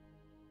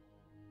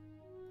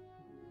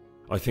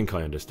 I think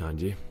I understand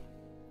you.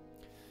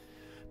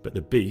 But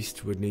the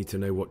beast would need to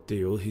know what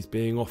deal he's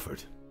being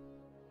offered.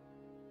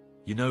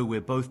 You know,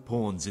 we're both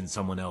pawns in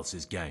someone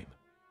else's game.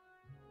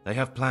 They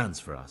have plans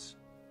for us,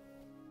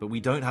 but we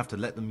don't have to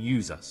let them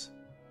use us.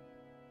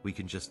 We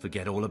can just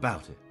forget all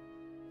about it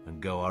and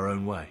go our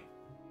own way.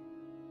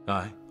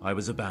 I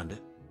was a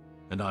bandit,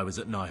 and I was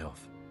at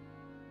Nyhoff.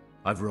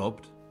 I've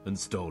robbed and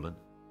stolen,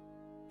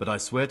 but I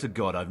swear to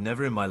God I've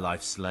never in my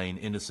life slain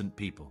innocent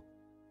people.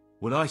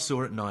 What I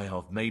saw at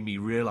Nyhoff made me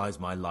realize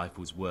my life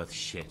was worth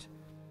shit,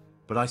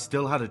 but I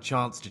still had a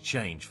chance to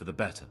change for the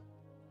better.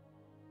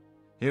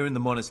 Here in the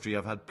monastery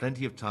I've had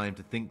plenty of time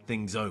to think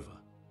things over,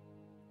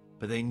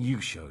 but then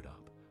you showed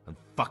up and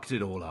fucked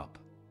it all up.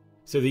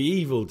 So the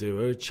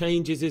evildoer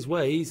changes his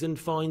ways and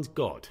finds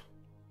God.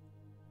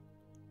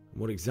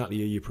 What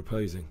exactly are you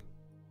proposing?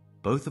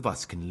 Both of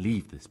us can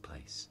leave this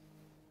place.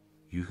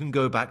 You can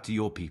go back to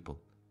your people,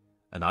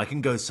 and I can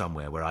go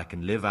somewhere where I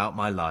can live out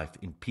my life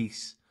in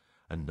peace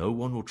and no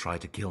one will try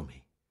to kill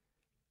me.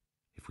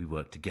 If we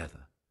work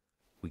together,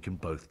 we can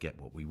both get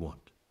what we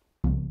want.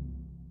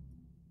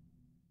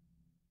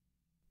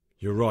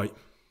 You're right.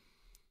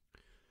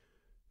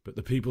 But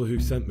the people who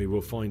sent me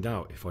will find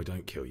out if I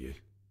don't kill you.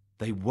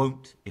 They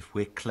won't if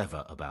we're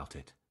clever about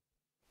it.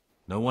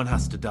 No one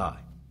has to die.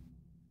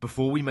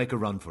 Before we make a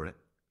run for it,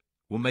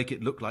 we'll make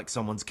it look like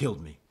someone's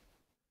killed me.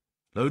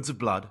 Loads of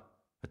blood,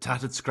 a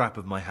tattered scrap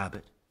of my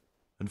habit,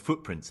 and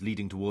footprints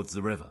leading towards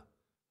the river.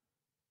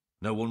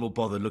 No one will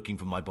bother looking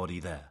for my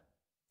body there.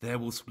 There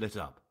we'll split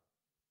up.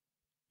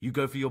 You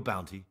go for your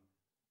bounty,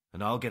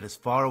 and I'll get as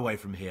far away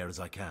from here as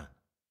I can.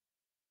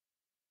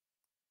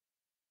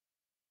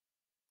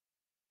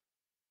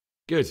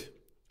 Good.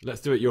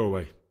 Let's do it your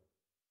way.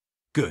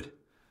 Good.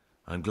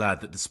 I'm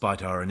glad that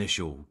despite our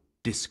initial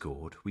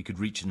discord, we could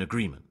reach an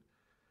agreement.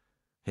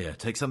 Here,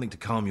 take something to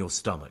calm your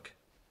stomach.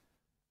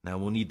 Now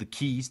we'll need the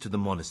keys to the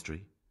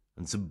monastery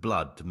and some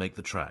blood to make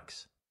the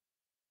tracks.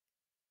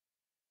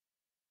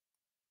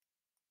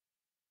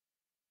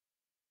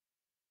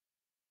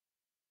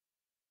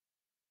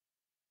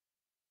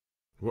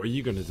 What are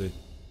you going to do?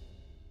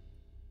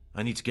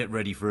 I need to get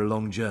ready for a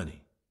long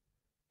journey.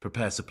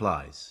 Prepare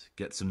supplies,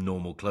 get some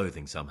normal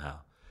clothing somehow,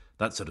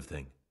 that sort of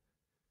thing.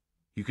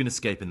 You can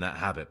escape in that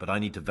habit, but I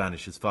need to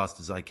vanish as fast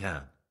as I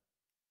can.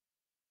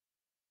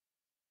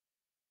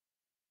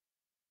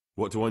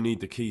 What do I need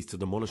the keys to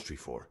the monastery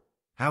for?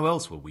 How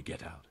else will we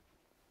get out?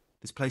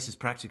 This place is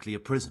practically a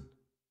prison.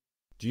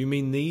 Do you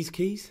mean these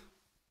keys?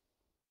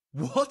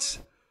 What?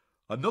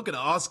 I'm not going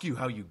to ask you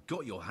how you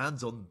got your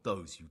hands on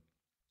those, you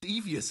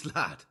devious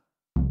lad.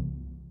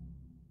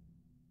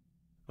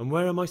 And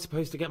where am I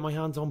supposed to get my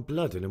hands on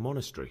blood in a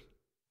monastery?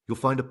 You'll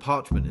find a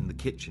parchment in the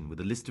kitchen with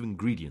a list of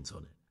ingredients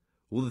on it.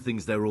 All the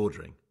things they're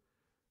ordering.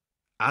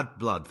 Add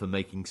blood for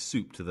making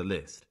soup to the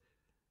list.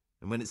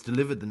 And when it's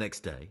delivered the next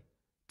day,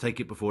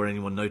 take it before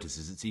anyone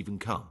notices it's even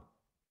come.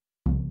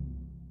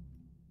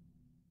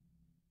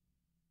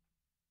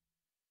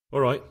 All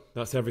right,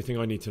 that's everything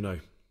I need to know.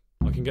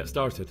 I can get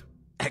started.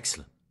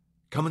 Excellent.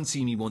 Come and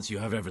see me once you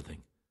have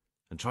everything.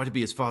 And try to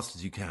be as fast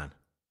as you can.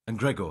 And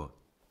Gregor,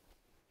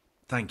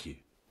 thank you.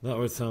 That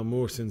would sound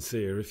more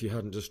sincere if you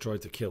hadn't just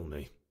tried to kill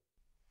me.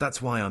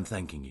 That's why I'm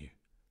thanking you.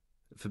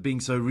 For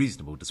being so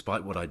reasonable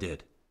despite what I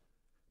did.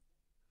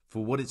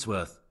 For what it's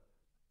worth,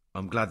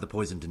 I'm glad the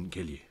poison didn't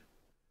kill you.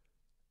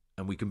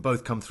 And we can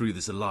both come through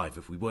this alive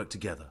if we work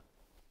together.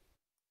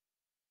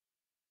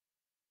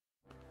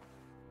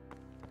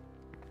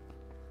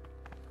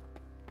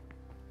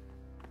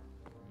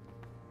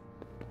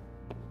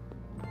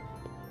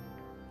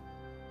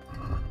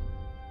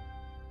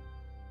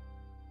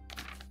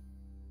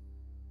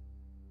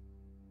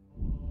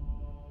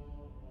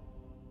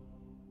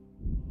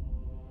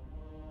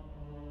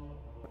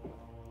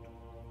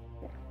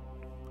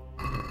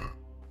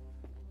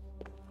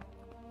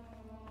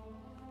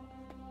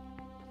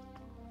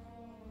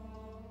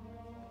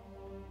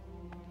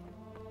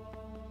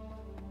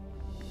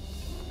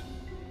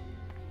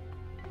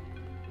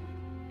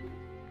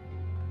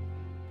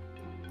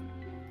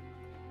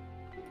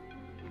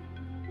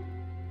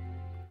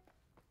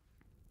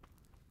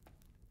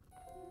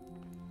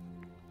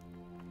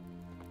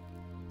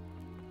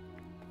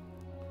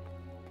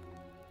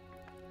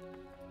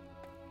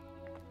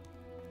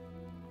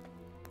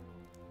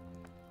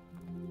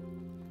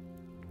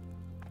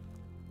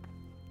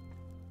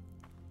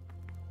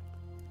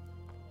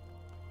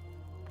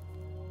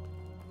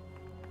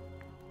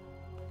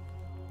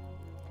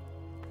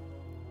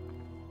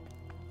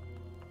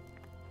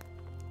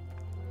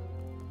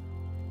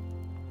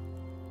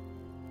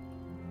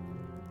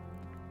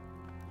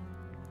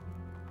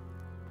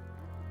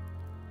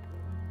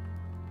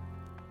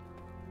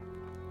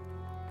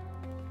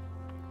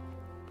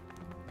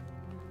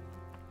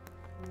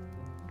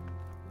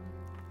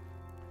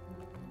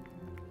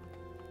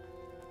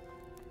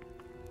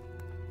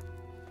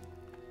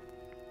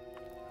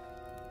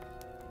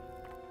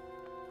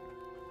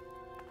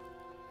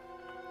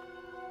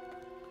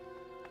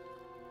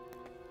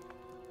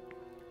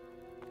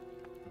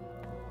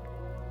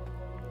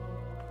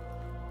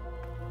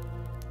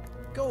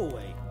 Go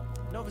away.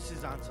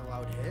 Novices aren't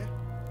allowed here.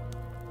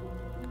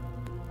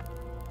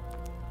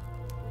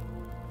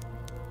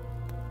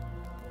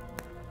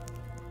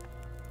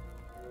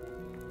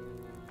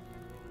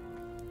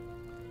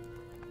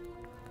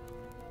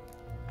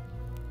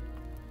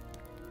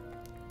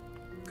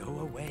 Go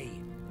away.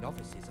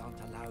 Novices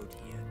aren't allowed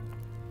here.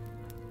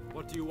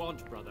 What do you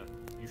want, brother?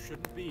 You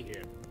shouldn't be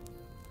here.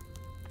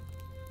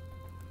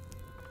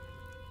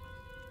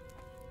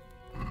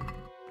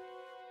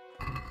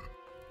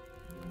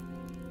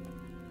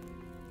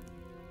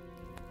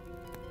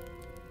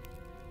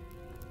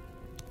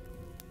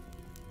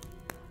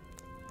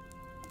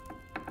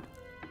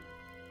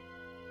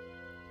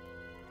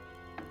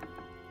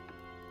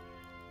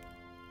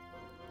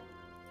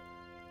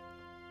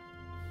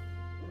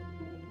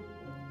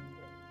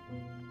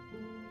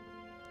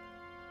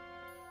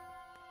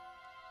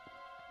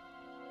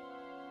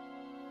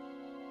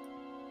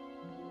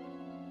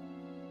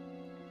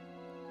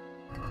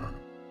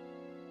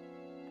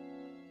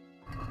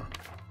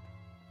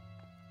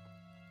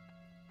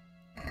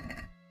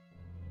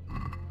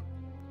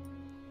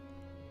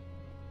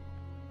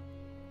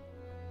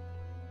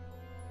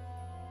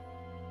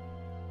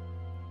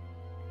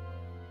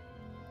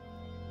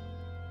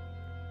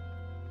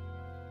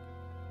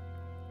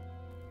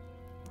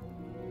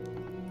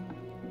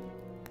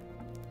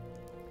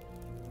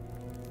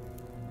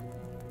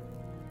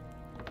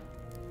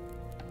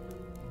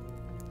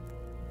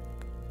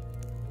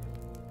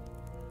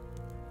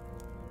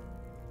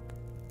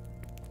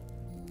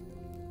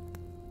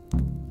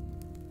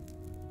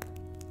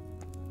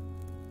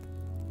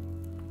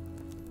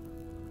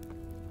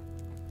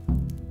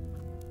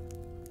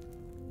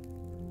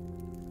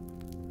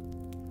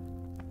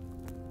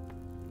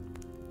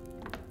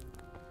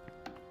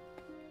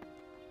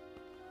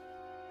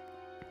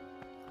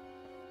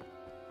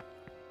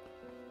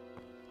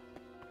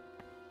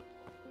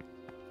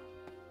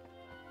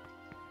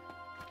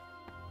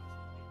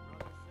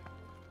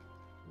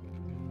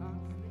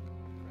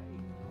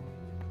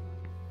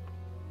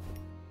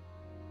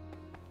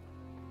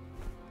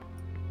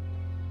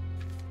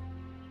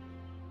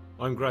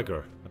 I'm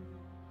Gregor.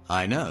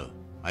 I know.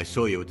 I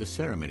saw you at the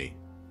ceremony.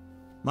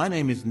 My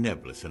name is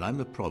Nebulus, and I'm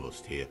the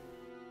provost here.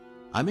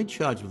 I'm in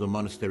charge of the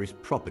monastery's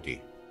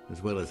property,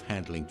 as well as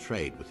handling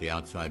trade with the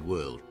outside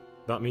world.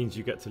 That means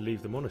you get to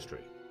leave the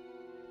monastery?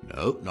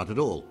 No, not at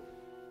all.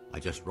 I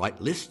just write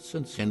lists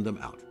and send them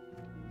out.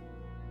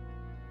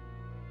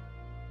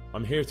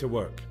 I'm here to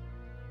work.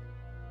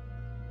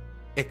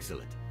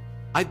 Excellent.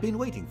 I've been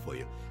waiting for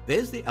you.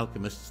 There's the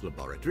alchemist's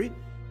laboratory.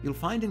 You'll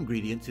find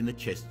ingredients in the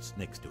chests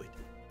next to it.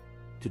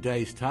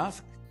 Today's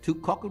task, 2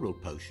 cockerel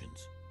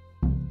potions.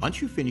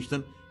 Once you finish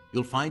them,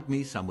 you'll find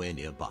me somewhere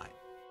nearby.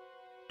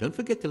 Don't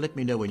forget to let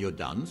me know when you're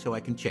done so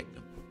I can check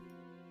them.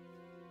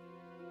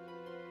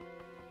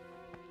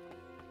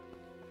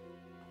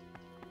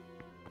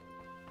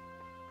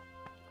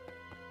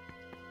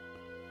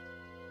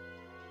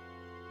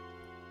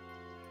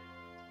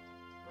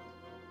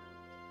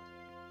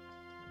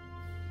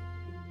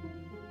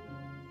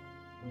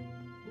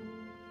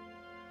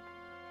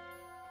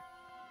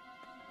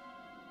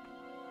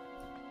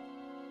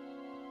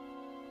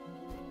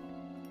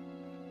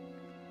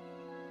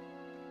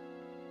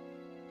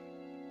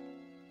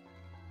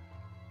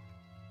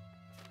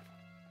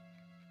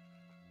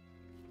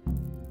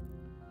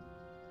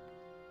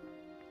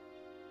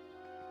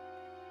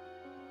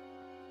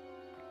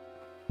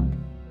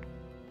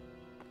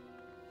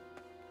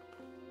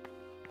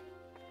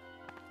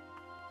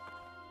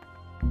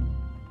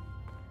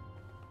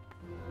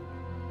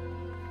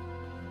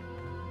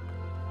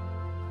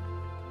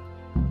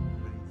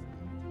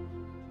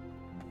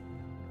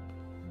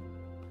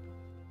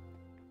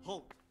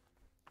 Halt!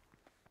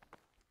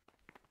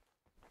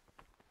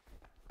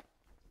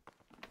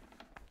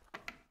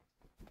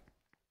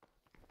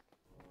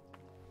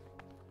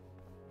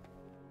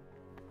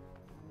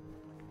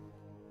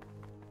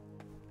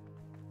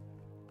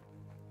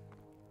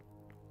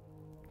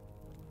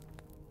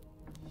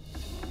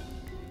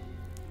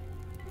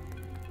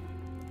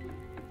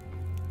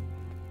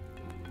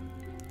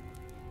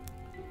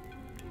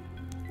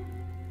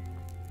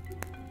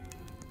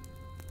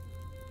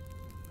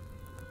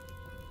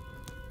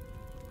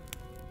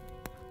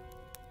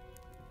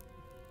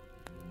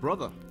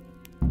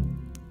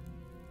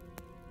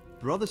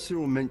 Brother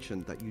Cyril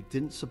mentioned that you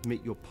didn't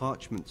submit your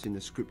parchments in the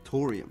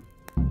scriptorium.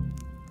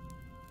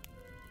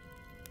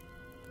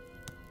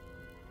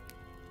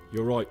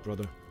 You're right,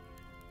 brother.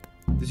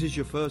 This is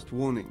your first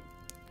warning.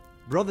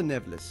 Brother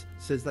Nebulus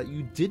says that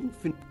you didn't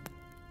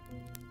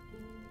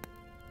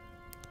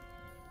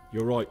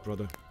You're right,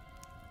 brother.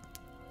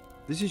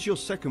 This is your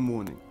second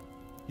warning.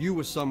 You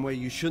were somewhere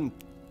you shouldn't.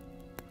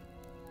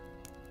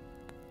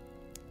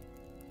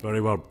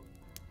 Very well.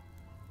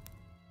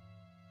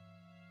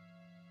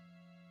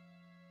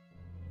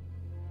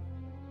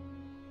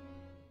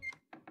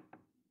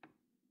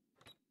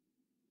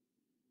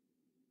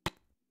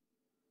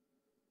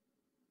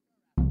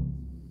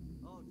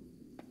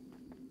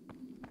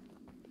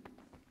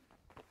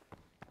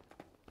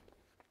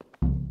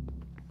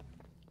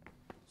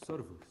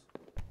 servus.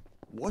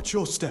 Watch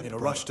your step. In a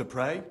rush to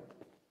pray?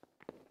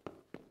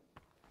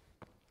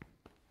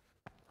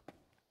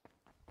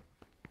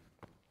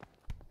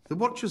 So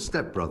watch your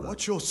step, brother.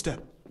 Watch your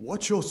step.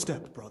 Watch your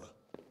step, brother.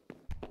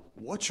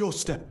 Watch your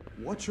step.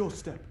 Watch your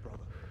step, brother.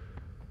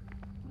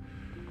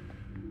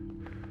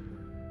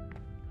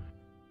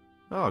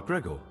 Ah,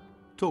 Gregor,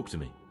 talk to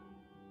me.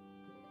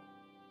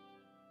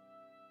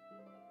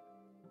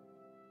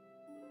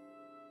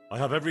 I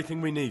have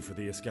everything we need for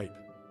the escape.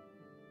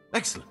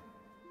 Excellent.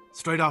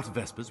 Straight after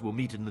Vespers, we'll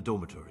meet in the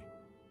dormitory.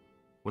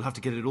 We'll have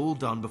to get it all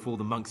done before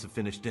the monks have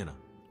finished dinner.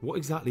 What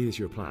exactly is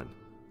your plan?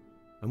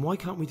 And why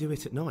can't we do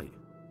it at night?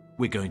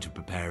 We're going to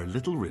prepare a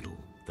little riddle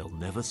they'll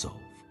never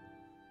solve.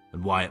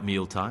 And why at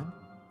mealtime?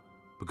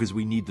 Because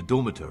we need the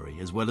dormitory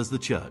as well as the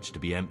church to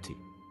be empty.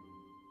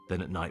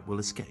 Then at night we'll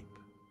escape.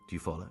 Do you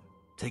follow?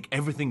 Take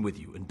everything with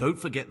you and don't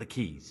forget the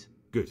keys.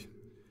 Good.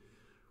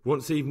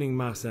 Once evening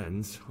mass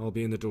ends, I'll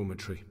be in the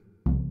dormitory.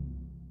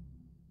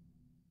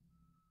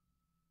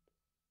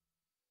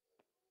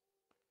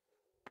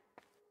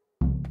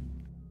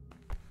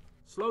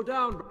 Slow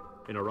down.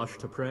 In a rush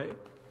to pray?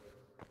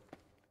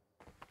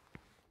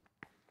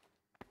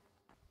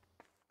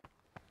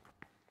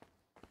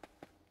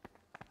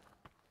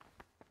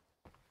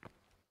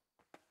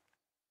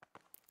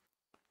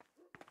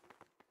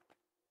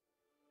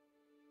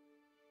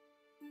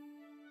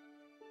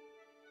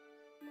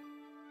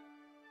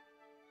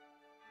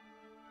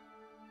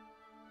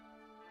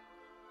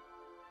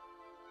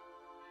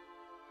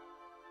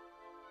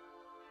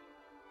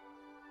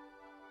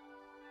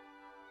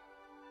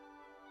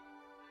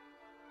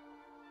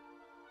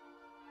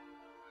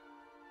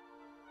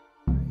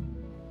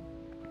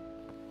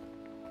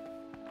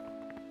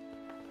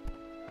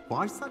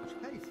 Why such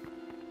haste?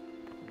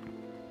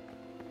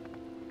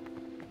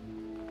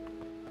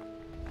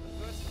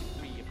 The first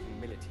degree of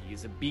humility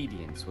is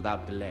obedience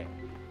without delay.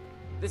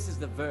 This is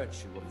the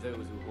virtue of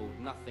those who hold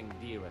nothing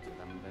dearer to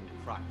them than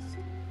Christ,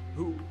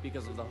 who,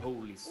 because of the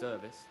holy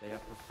service they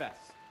have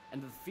professed,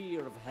 and the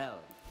fear of hell,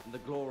 and the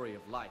glory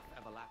of life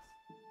everlasting.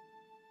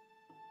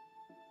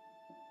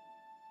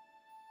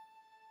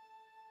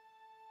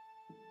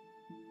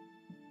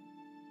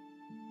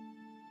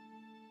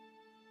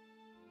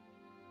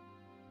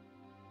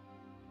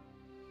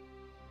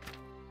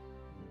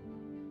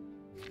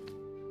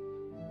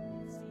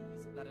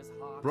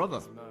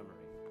 Brother,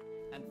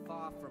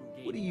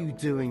 what are you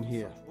doing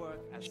here?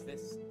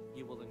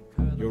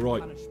 You're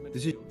right.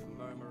 This is...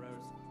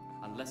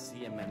 Unless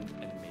he amend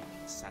and make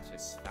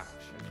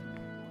satisfaction.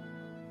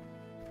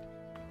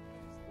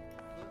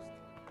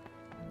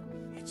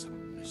 It's a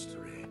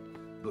mystery,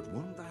 but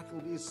one that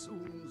will be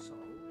soon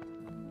solved.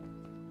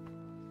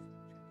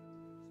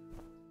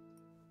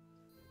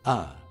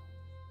 Ah.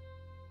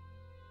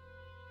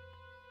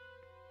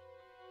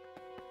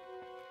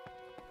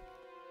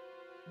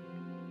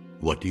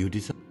 What do you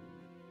desire?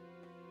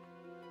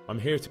 I'm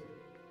here to...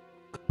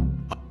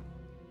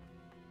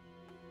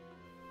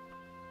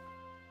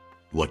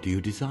 What do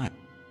you desire?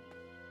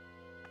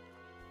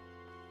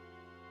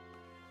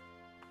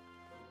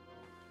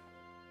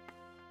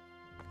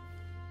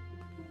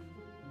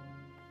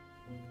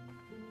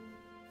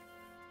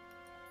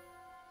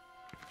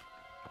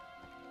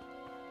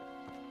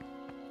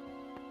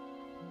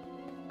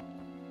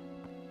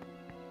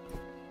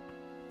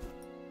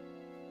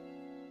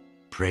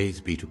 Praise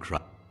be to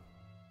Christ.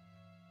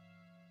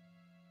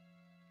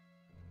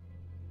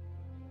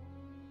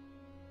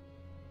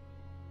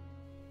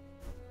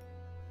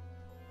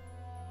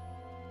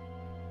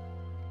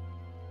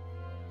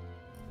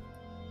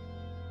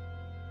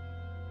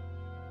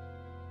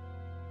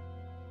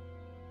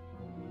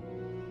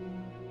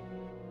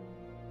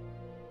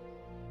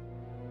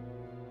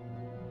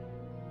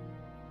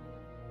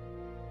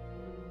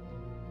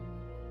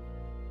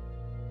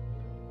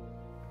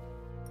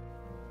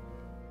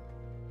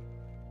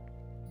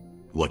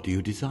 What do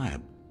you desire?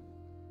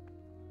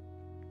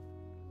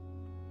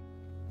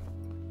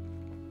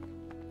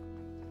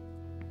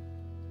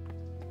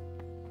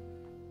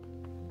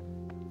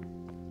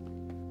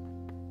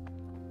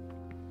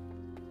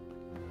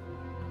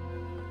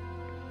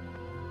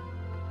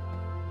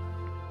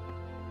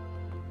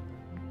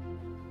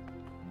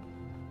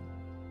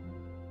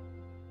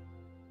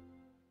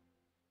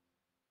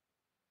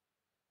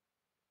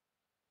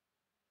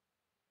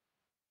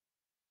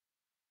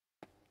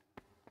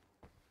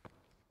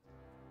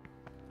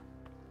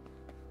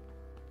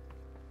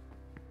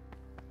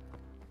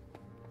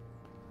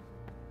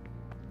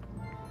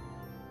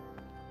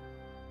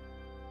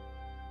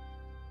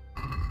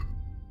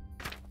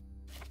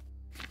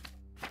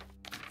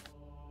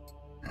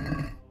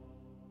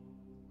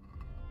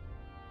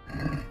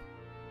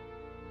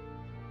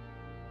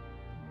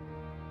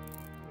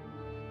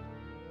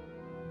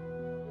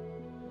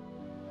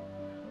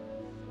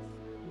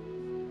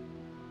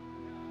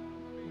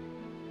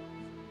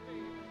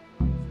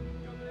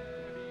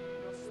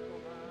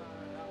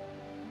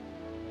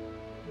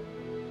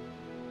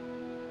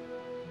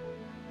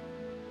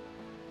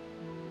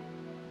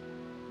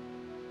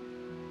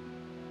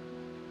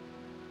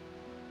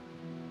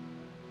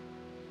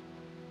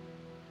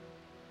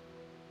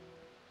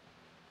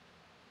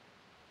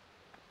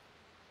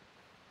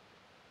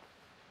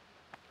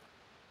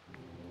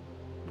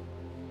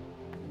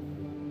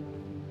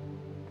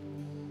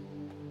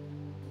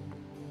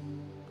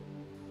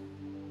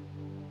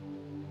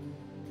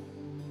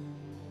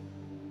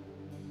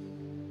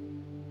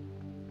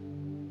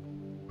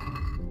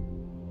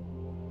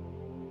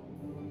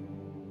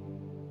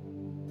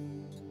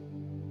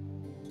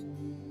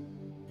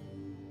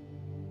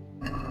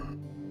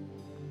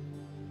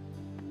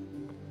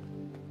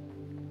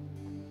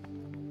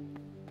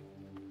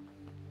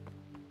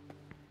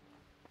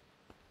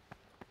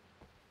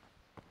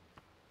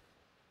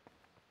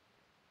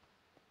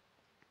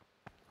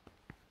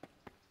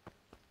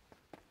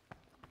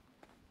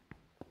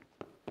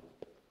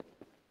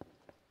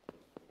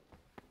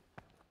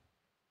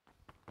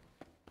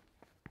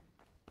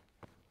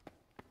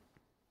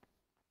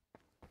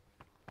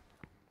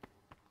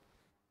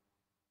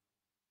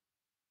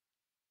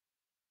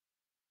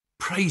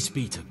 Praise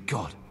be to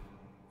God.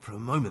 For a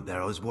moment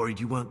there I was worried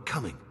you weren't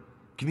coming.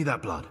 Give me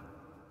that blood.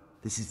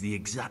 This is the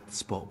exact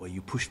spot where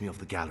you pushed me off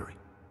the gallery.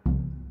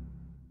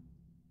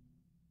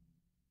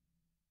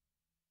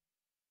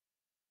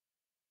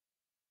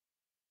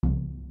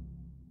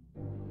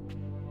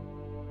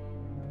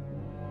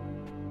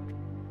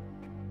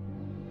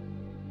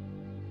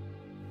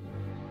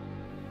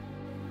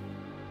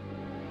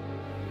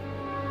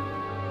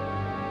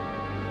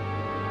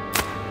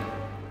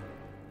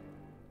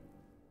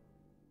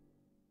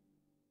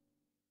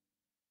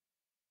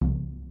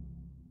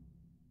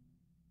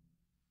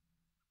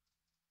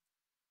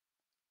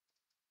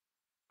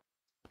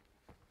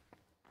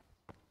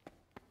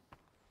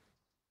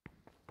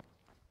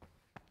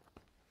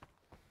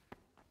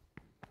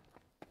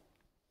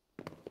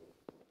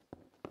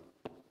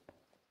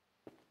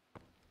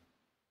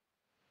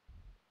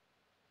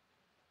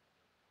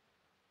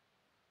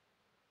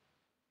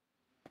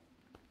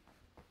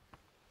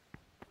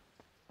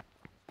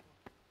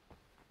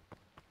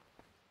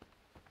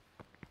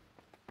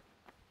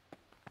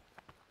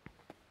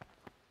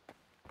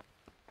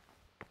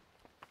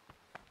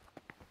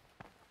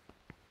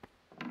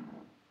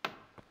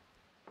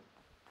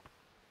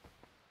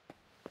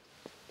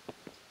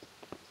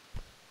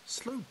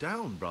 Slow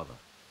down, brother.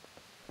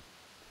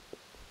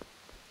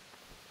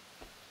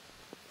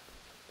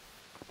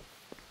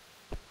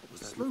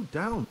 Slow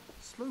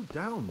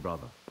down,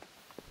 brother.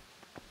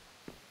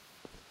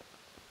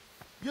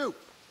 You!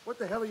 What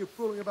the hell are you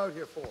fooling about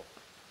here for?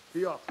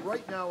 Be off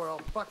right now or I'll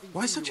fucking...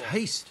 Why such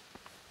haste?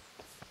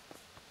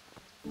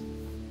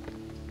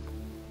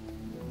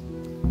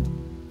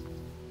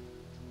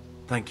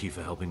 Thank you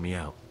for helping me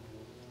out.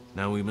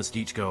 Now we must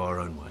each go our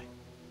own way.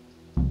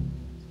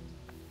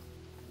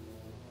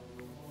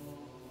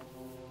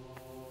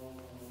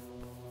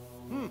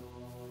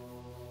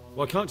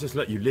 Well, I can't just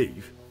let you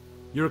leave.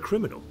 You're a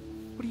criminal.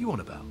 What are you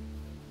on about?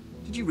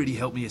 Did you really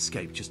help me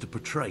escape just to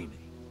betray me?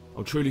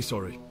 I'm truly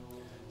sorry,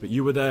 but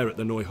you were there at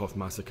the Neuhoff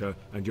massacre,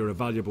 and you're a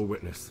valuable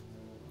witness.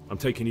 I'm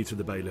taking you to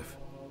the bailiff.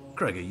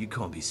 Gregor, you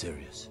can't be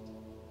serious.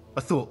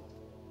 I thought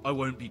I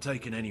won't be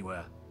taken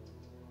anywhere.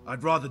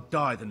 I'd rather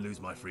die than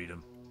lose my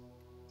freedom.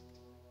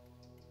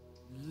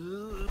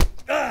 You'll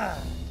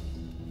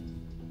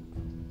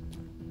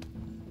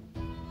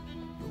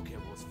get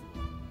what's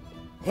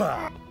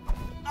for.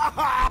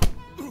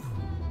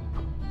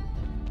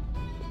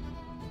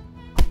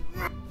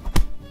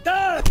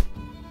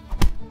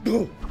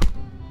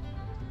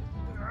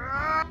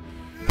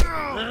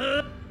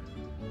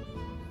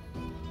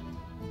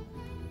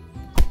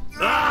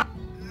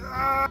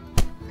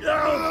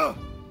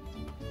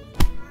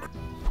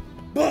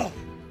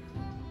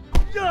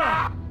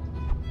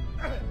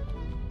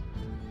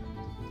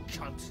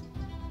 Cunt.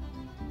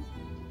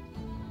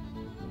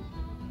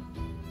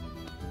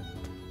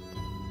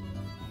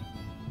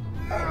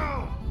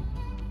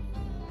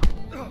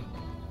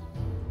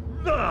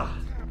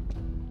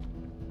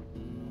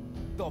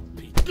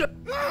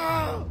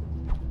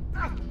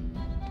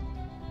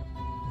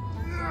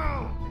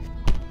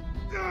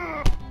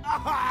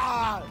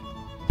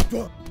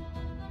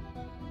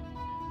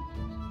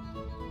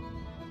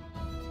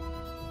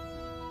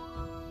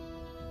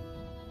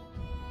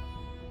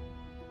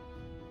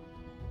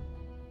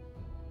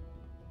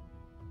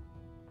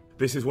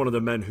 This is one of the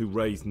men who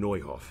raised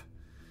Neuhoff.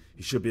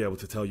 He should be able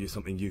to tell you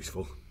something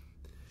useful.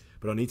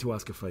 But I need to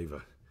ask a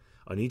favour.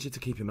 I need you to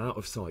keep him out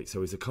of sight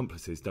so his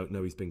accomplices don't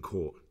know he's been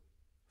caught.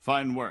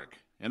 Fine work,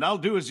 and I'll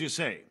do as you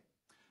say.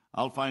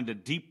 I'll find a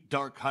deep,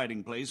 dark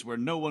hiding place where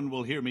no one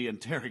will hear me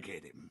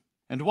interrogate him.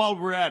 And while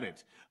we're at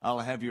it, I'll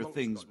have your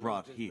things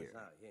brought here.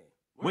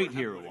 Wait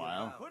here a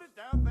while. Put it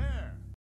down there.